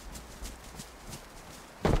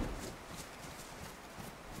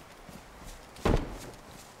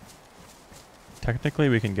 Technically,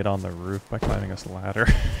 we can get on the roof by climbing this ladder.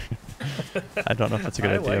 I don't know if that's a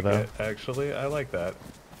good idea, like though. It, actually, I like that.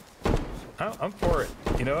 I'm for it.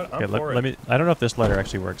 You know what? I'm Okay, for let it. me. I don't know if this ladder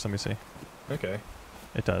actually works. Let me see. Okay.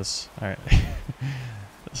 It does. All right.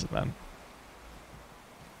 This is bad.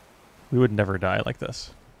 We would never die like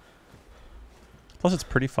this. Plus, it's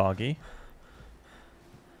pretty foggy.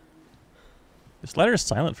 This ladder is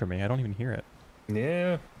silent for me. I don't even hear it.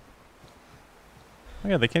 Yeah. Oh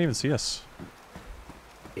yeah, they can't even see us.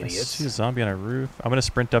 I Idiots. see a zombie on a roof. I'm gonna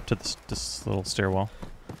sprint up to this little stairwell.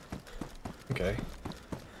 Okay.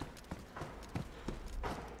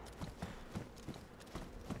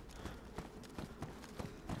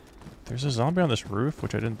 There's a zombie on this roof,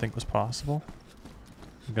 which I didn't think was possible.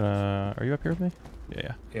 I'm gonna... Are you up here with me?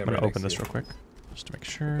 Yeah. Yeah, I'm gonna right open next this to real quick, just to make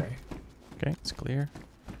sure. Okay. Okay, it's clear.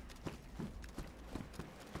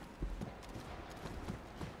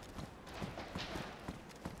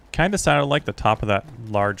 Kind of sounded like the top of that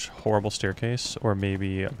large, horrible staircase, or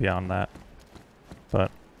maybe beyond that.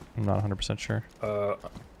 But I'm not 100% sure.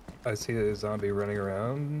 I see a zombie running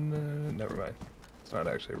around. Never mind. It's not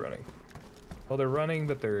actually running. Well, they're running,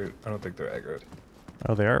 but I don't think they're aggroed.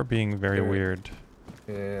 Oh, they are being very They're- weird.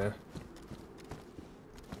 Yeah.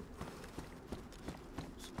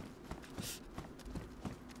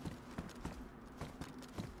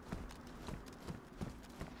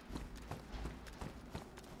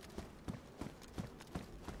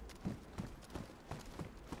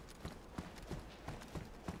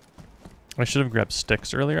 I should have grabbed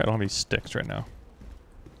sticks earlier. I don't have any sticks right now.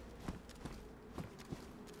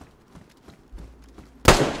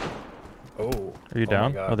 Oh. Are you Oh my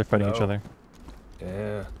down? God, Oh, they're fighting each no. other.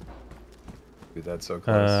 Yeah. Dude, that's so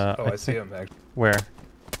close. Oh, I see him actually. Where?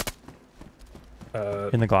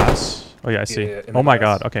 In the glass? Oh yeah, I see. yeah, in Oh the my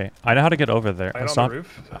glass. god. Okay, I know how to get over there. Right It's on not- the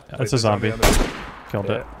roof. It's There's a zombie. on the roof. Killed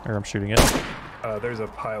it, or I'm shooting it. There's a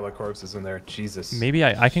pile of corpses in there. Jesus. Maybe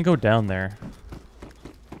I can go down there.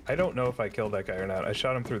 I don't know if I killed that guy or not. I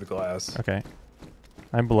shot him through the glass. Okay.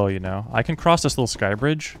 I'm below you now. I can cross this little sky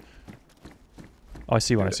bridge. Oh, I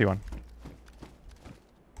see one. I see one.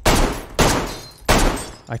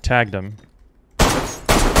 I tagged him.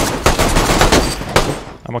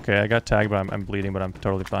 I'm okay. I got tagged, but I'm bleeding, but I'm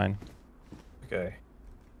totally fine. Okay.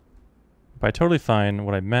 By totally fine,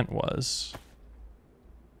 what I meant was...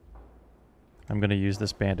 I'm going to use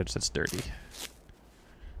this bandage that's dirty.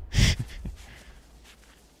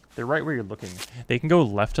 They're right where you're looking. They can go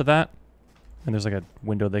left of that, and there's like a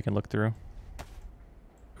window they can look through.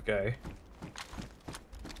 Okay.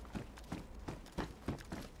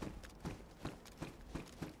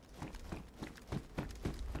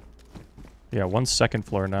 Yeah, one's second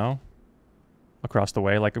floor now. Across the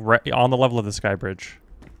way, like right on the level of the sky bridge.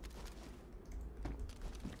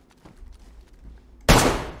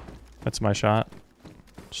 That's my shot.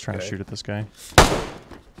 Just trying to Okay. shoot at this guy.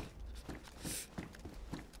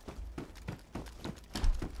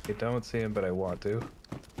 I don't see him, but I want to.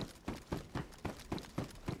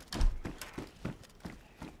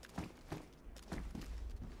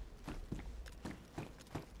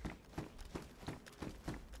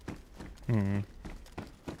 Hmm.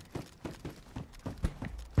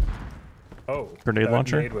 Oh. Grenade that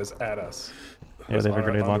launcher? Grenade was at us. Yeah, Was they have a on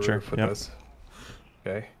grenade on the launcher. roof with Yep. us.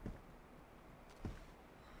 Okay.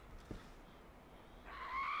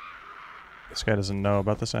 This guy doesn't know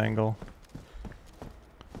about this angle.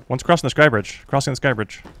 One's crossing the sky bridge. Crossing the sky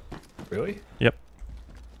bridge. Really? Yep.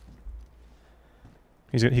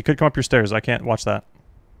 He could come up your stairs. I can't watch that.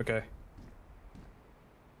 Okay.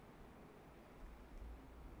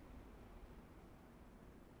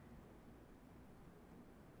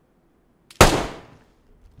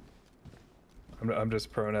 I'm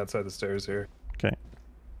just prone outside the stairs here. Okay.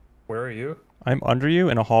 Where are you? I'm under you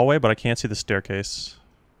in a hallway, but I can't see the staircase.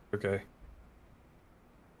 Okay.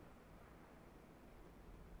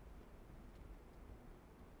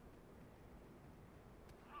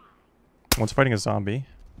 One's fighting a zombie.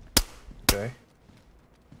 Okay.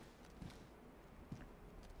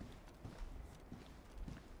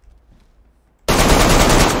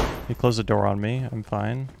 He closed the door on me. I'm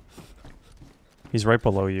fine. He's right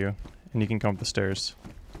below you, and you can come up the stairs.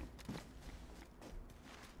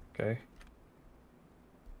 Okay.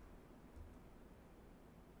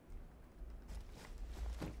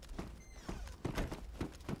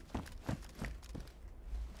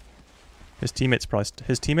 His teammates probably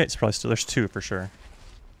still. There's two for sure.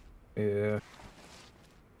 Yeah.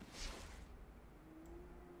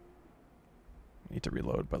 need to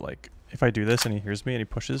reload, but like, if I do this and he hears me and he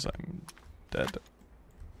pushes, I'm dead.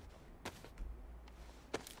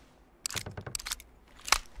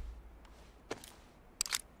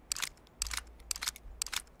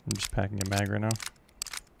 I'm just packing a mag right now.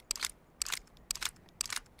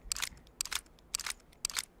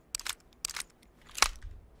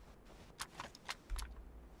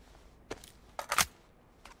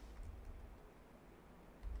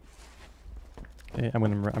 Okay, I'm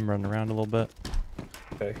running around a little bit.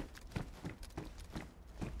 Okay.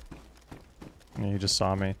 Yeah, he just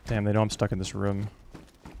saw me. Damn, they know I'm stuck in this room.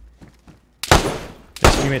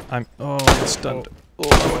 Yes, teammate, oh, I'm stunned.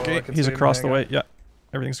 Oh, okay, I can he's see him, across the hang way. on. Yeah,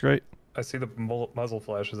 everything's great. I see the muzzle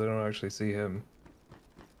flashes. I don't actually see him.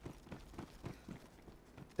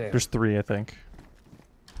 Damn. There's 3, I think.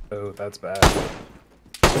 Oh, that's bad.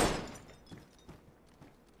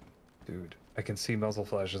 Dude, I can see muzzle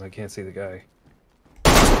flashes. I can't see the guy.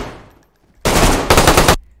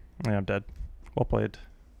 Yeah, I'm dead. Well played.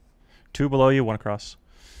 2 below you, 1 across.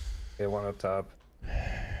 Okay, 1 up top.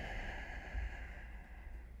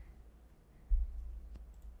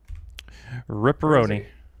 Ripperoni.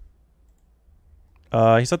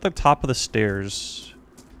 He's at the top of the stairs.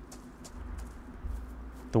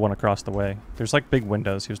 The one across the way. There's like big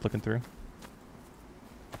windows he was looking through.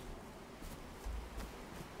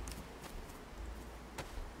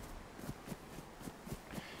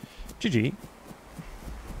 GG.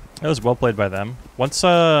 That was well played by them. Once,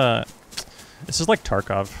 this is like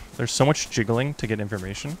Tarkov. There's so much jiggling to get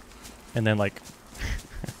information. And then like,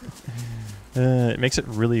 it makes it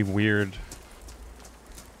really weird.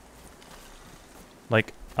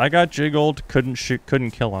 Like, I got jiggled, couldn't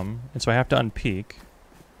kill him, and so I have to unpeak.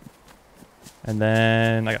 And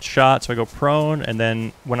then I got shot, so I go prone, and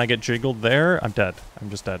then when I get jiggled there, I'm dead. I'm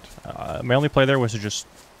just dead. My only play there was to just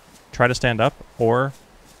try to stand up, or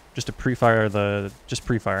just to pre-fire just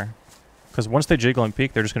pre-fire. Because once they jiggle and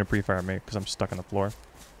peek, they're just going to pre-fire me, because I'm stuck on the floor.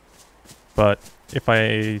 But if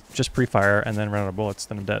I just pre-fire and then run out of bullets,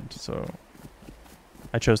 then I'm dead, so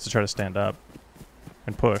I chose to try to stand up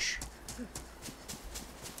and push.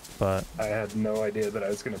 But I had no idea that I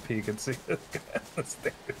was gonna peek and see this guy on the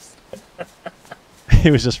stairs.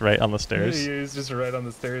 he was just right on the stairs. He was just right on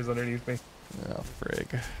the stairs underneath me. Oh,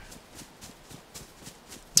 frig.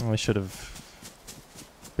 Well, I should have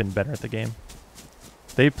been better at the game.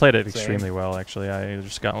 They played it extremely well, actually. I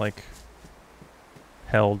just got, like,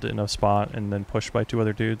 held in a spot and then pushed by 2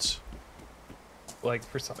 other dudes. Like,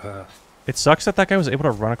 for some... It sucks that that guy was able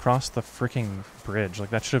to run across the freaking bridge.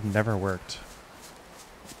 Like, that should have never worked.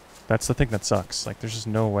 That's the thing that sucks. Like, there's just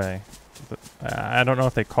no way. I don't know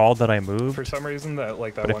if they called that I moved. For some reason, that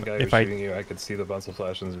one guy who was shooting you, I could see the muzzle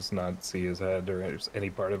flash and just not see his head or any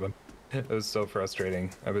part of him. It was so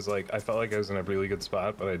frustrating. I was like, I felt like I was in a really good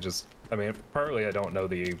spot, but I mean, partly I don't know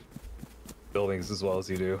the buildings as well as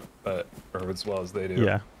you do, or as well as they do.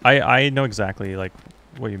 Yeah, I know exactly, like,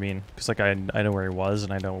 what you mean. Because, like, I know where he was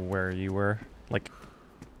and I know where you were. Like,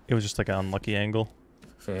 it was just, like, an unlucky angle.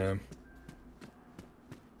 Yeah.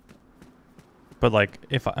 But, like,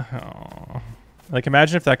 if like,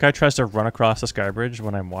 imagine if that guy tries to run across the sky bridge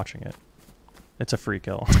when I'm watching it. It's a free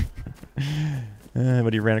kill.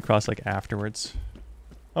 But he ran across, like, afterwards.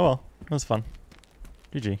 Oh, well. That was fun.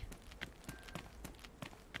 GG.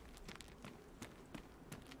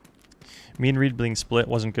 Me and Reid being split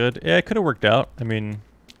wasn't good. Yeah, it could have worked out. I mean...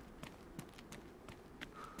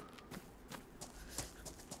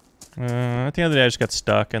 at the end of the day, I just got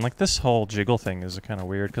stuck, and like this whole jiggle thing is kind of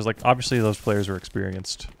weird because, like, obviously those players were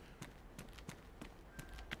experienced,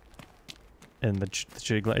 and the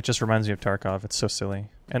jiggle, it just reminds me of Tarkov. It's so silly,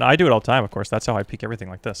 and I do it all the time. Of course, that's how I peek everything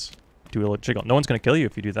like this. Do a little jiggle. No one's gonna kill you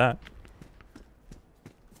if you do that.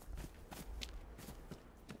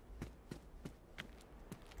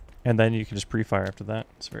 And then you can just pre-fire after that.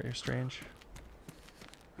 It's very strange.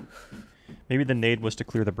 Maybe the nade was to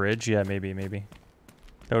clear the bridge. Yeah, maybe.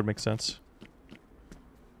 That would make sense.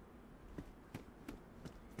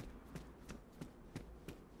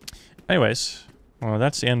 Anyways, well,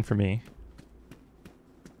 that's the end for me.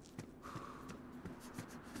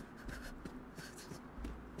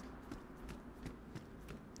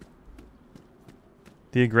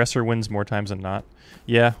 The aggressor wins more times than not.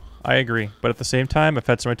 Yeah, I agree. But at the same time, I've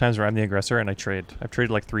had so many times where I'm the aggressor and I trade. I've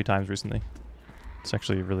traded like 3 times recently. It's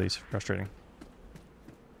actually really frustrating.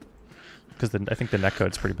 Because I think the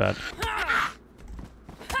netcode's pretty bad.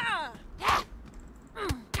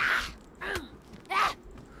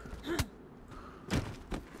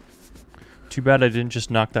 Too bad I didn't just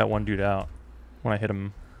knock that one dude out when I hit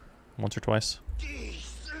him once or twice.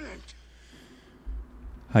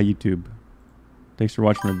 Hi YouTube. Thanks for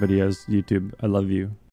watching my videos, YouTube. I love you.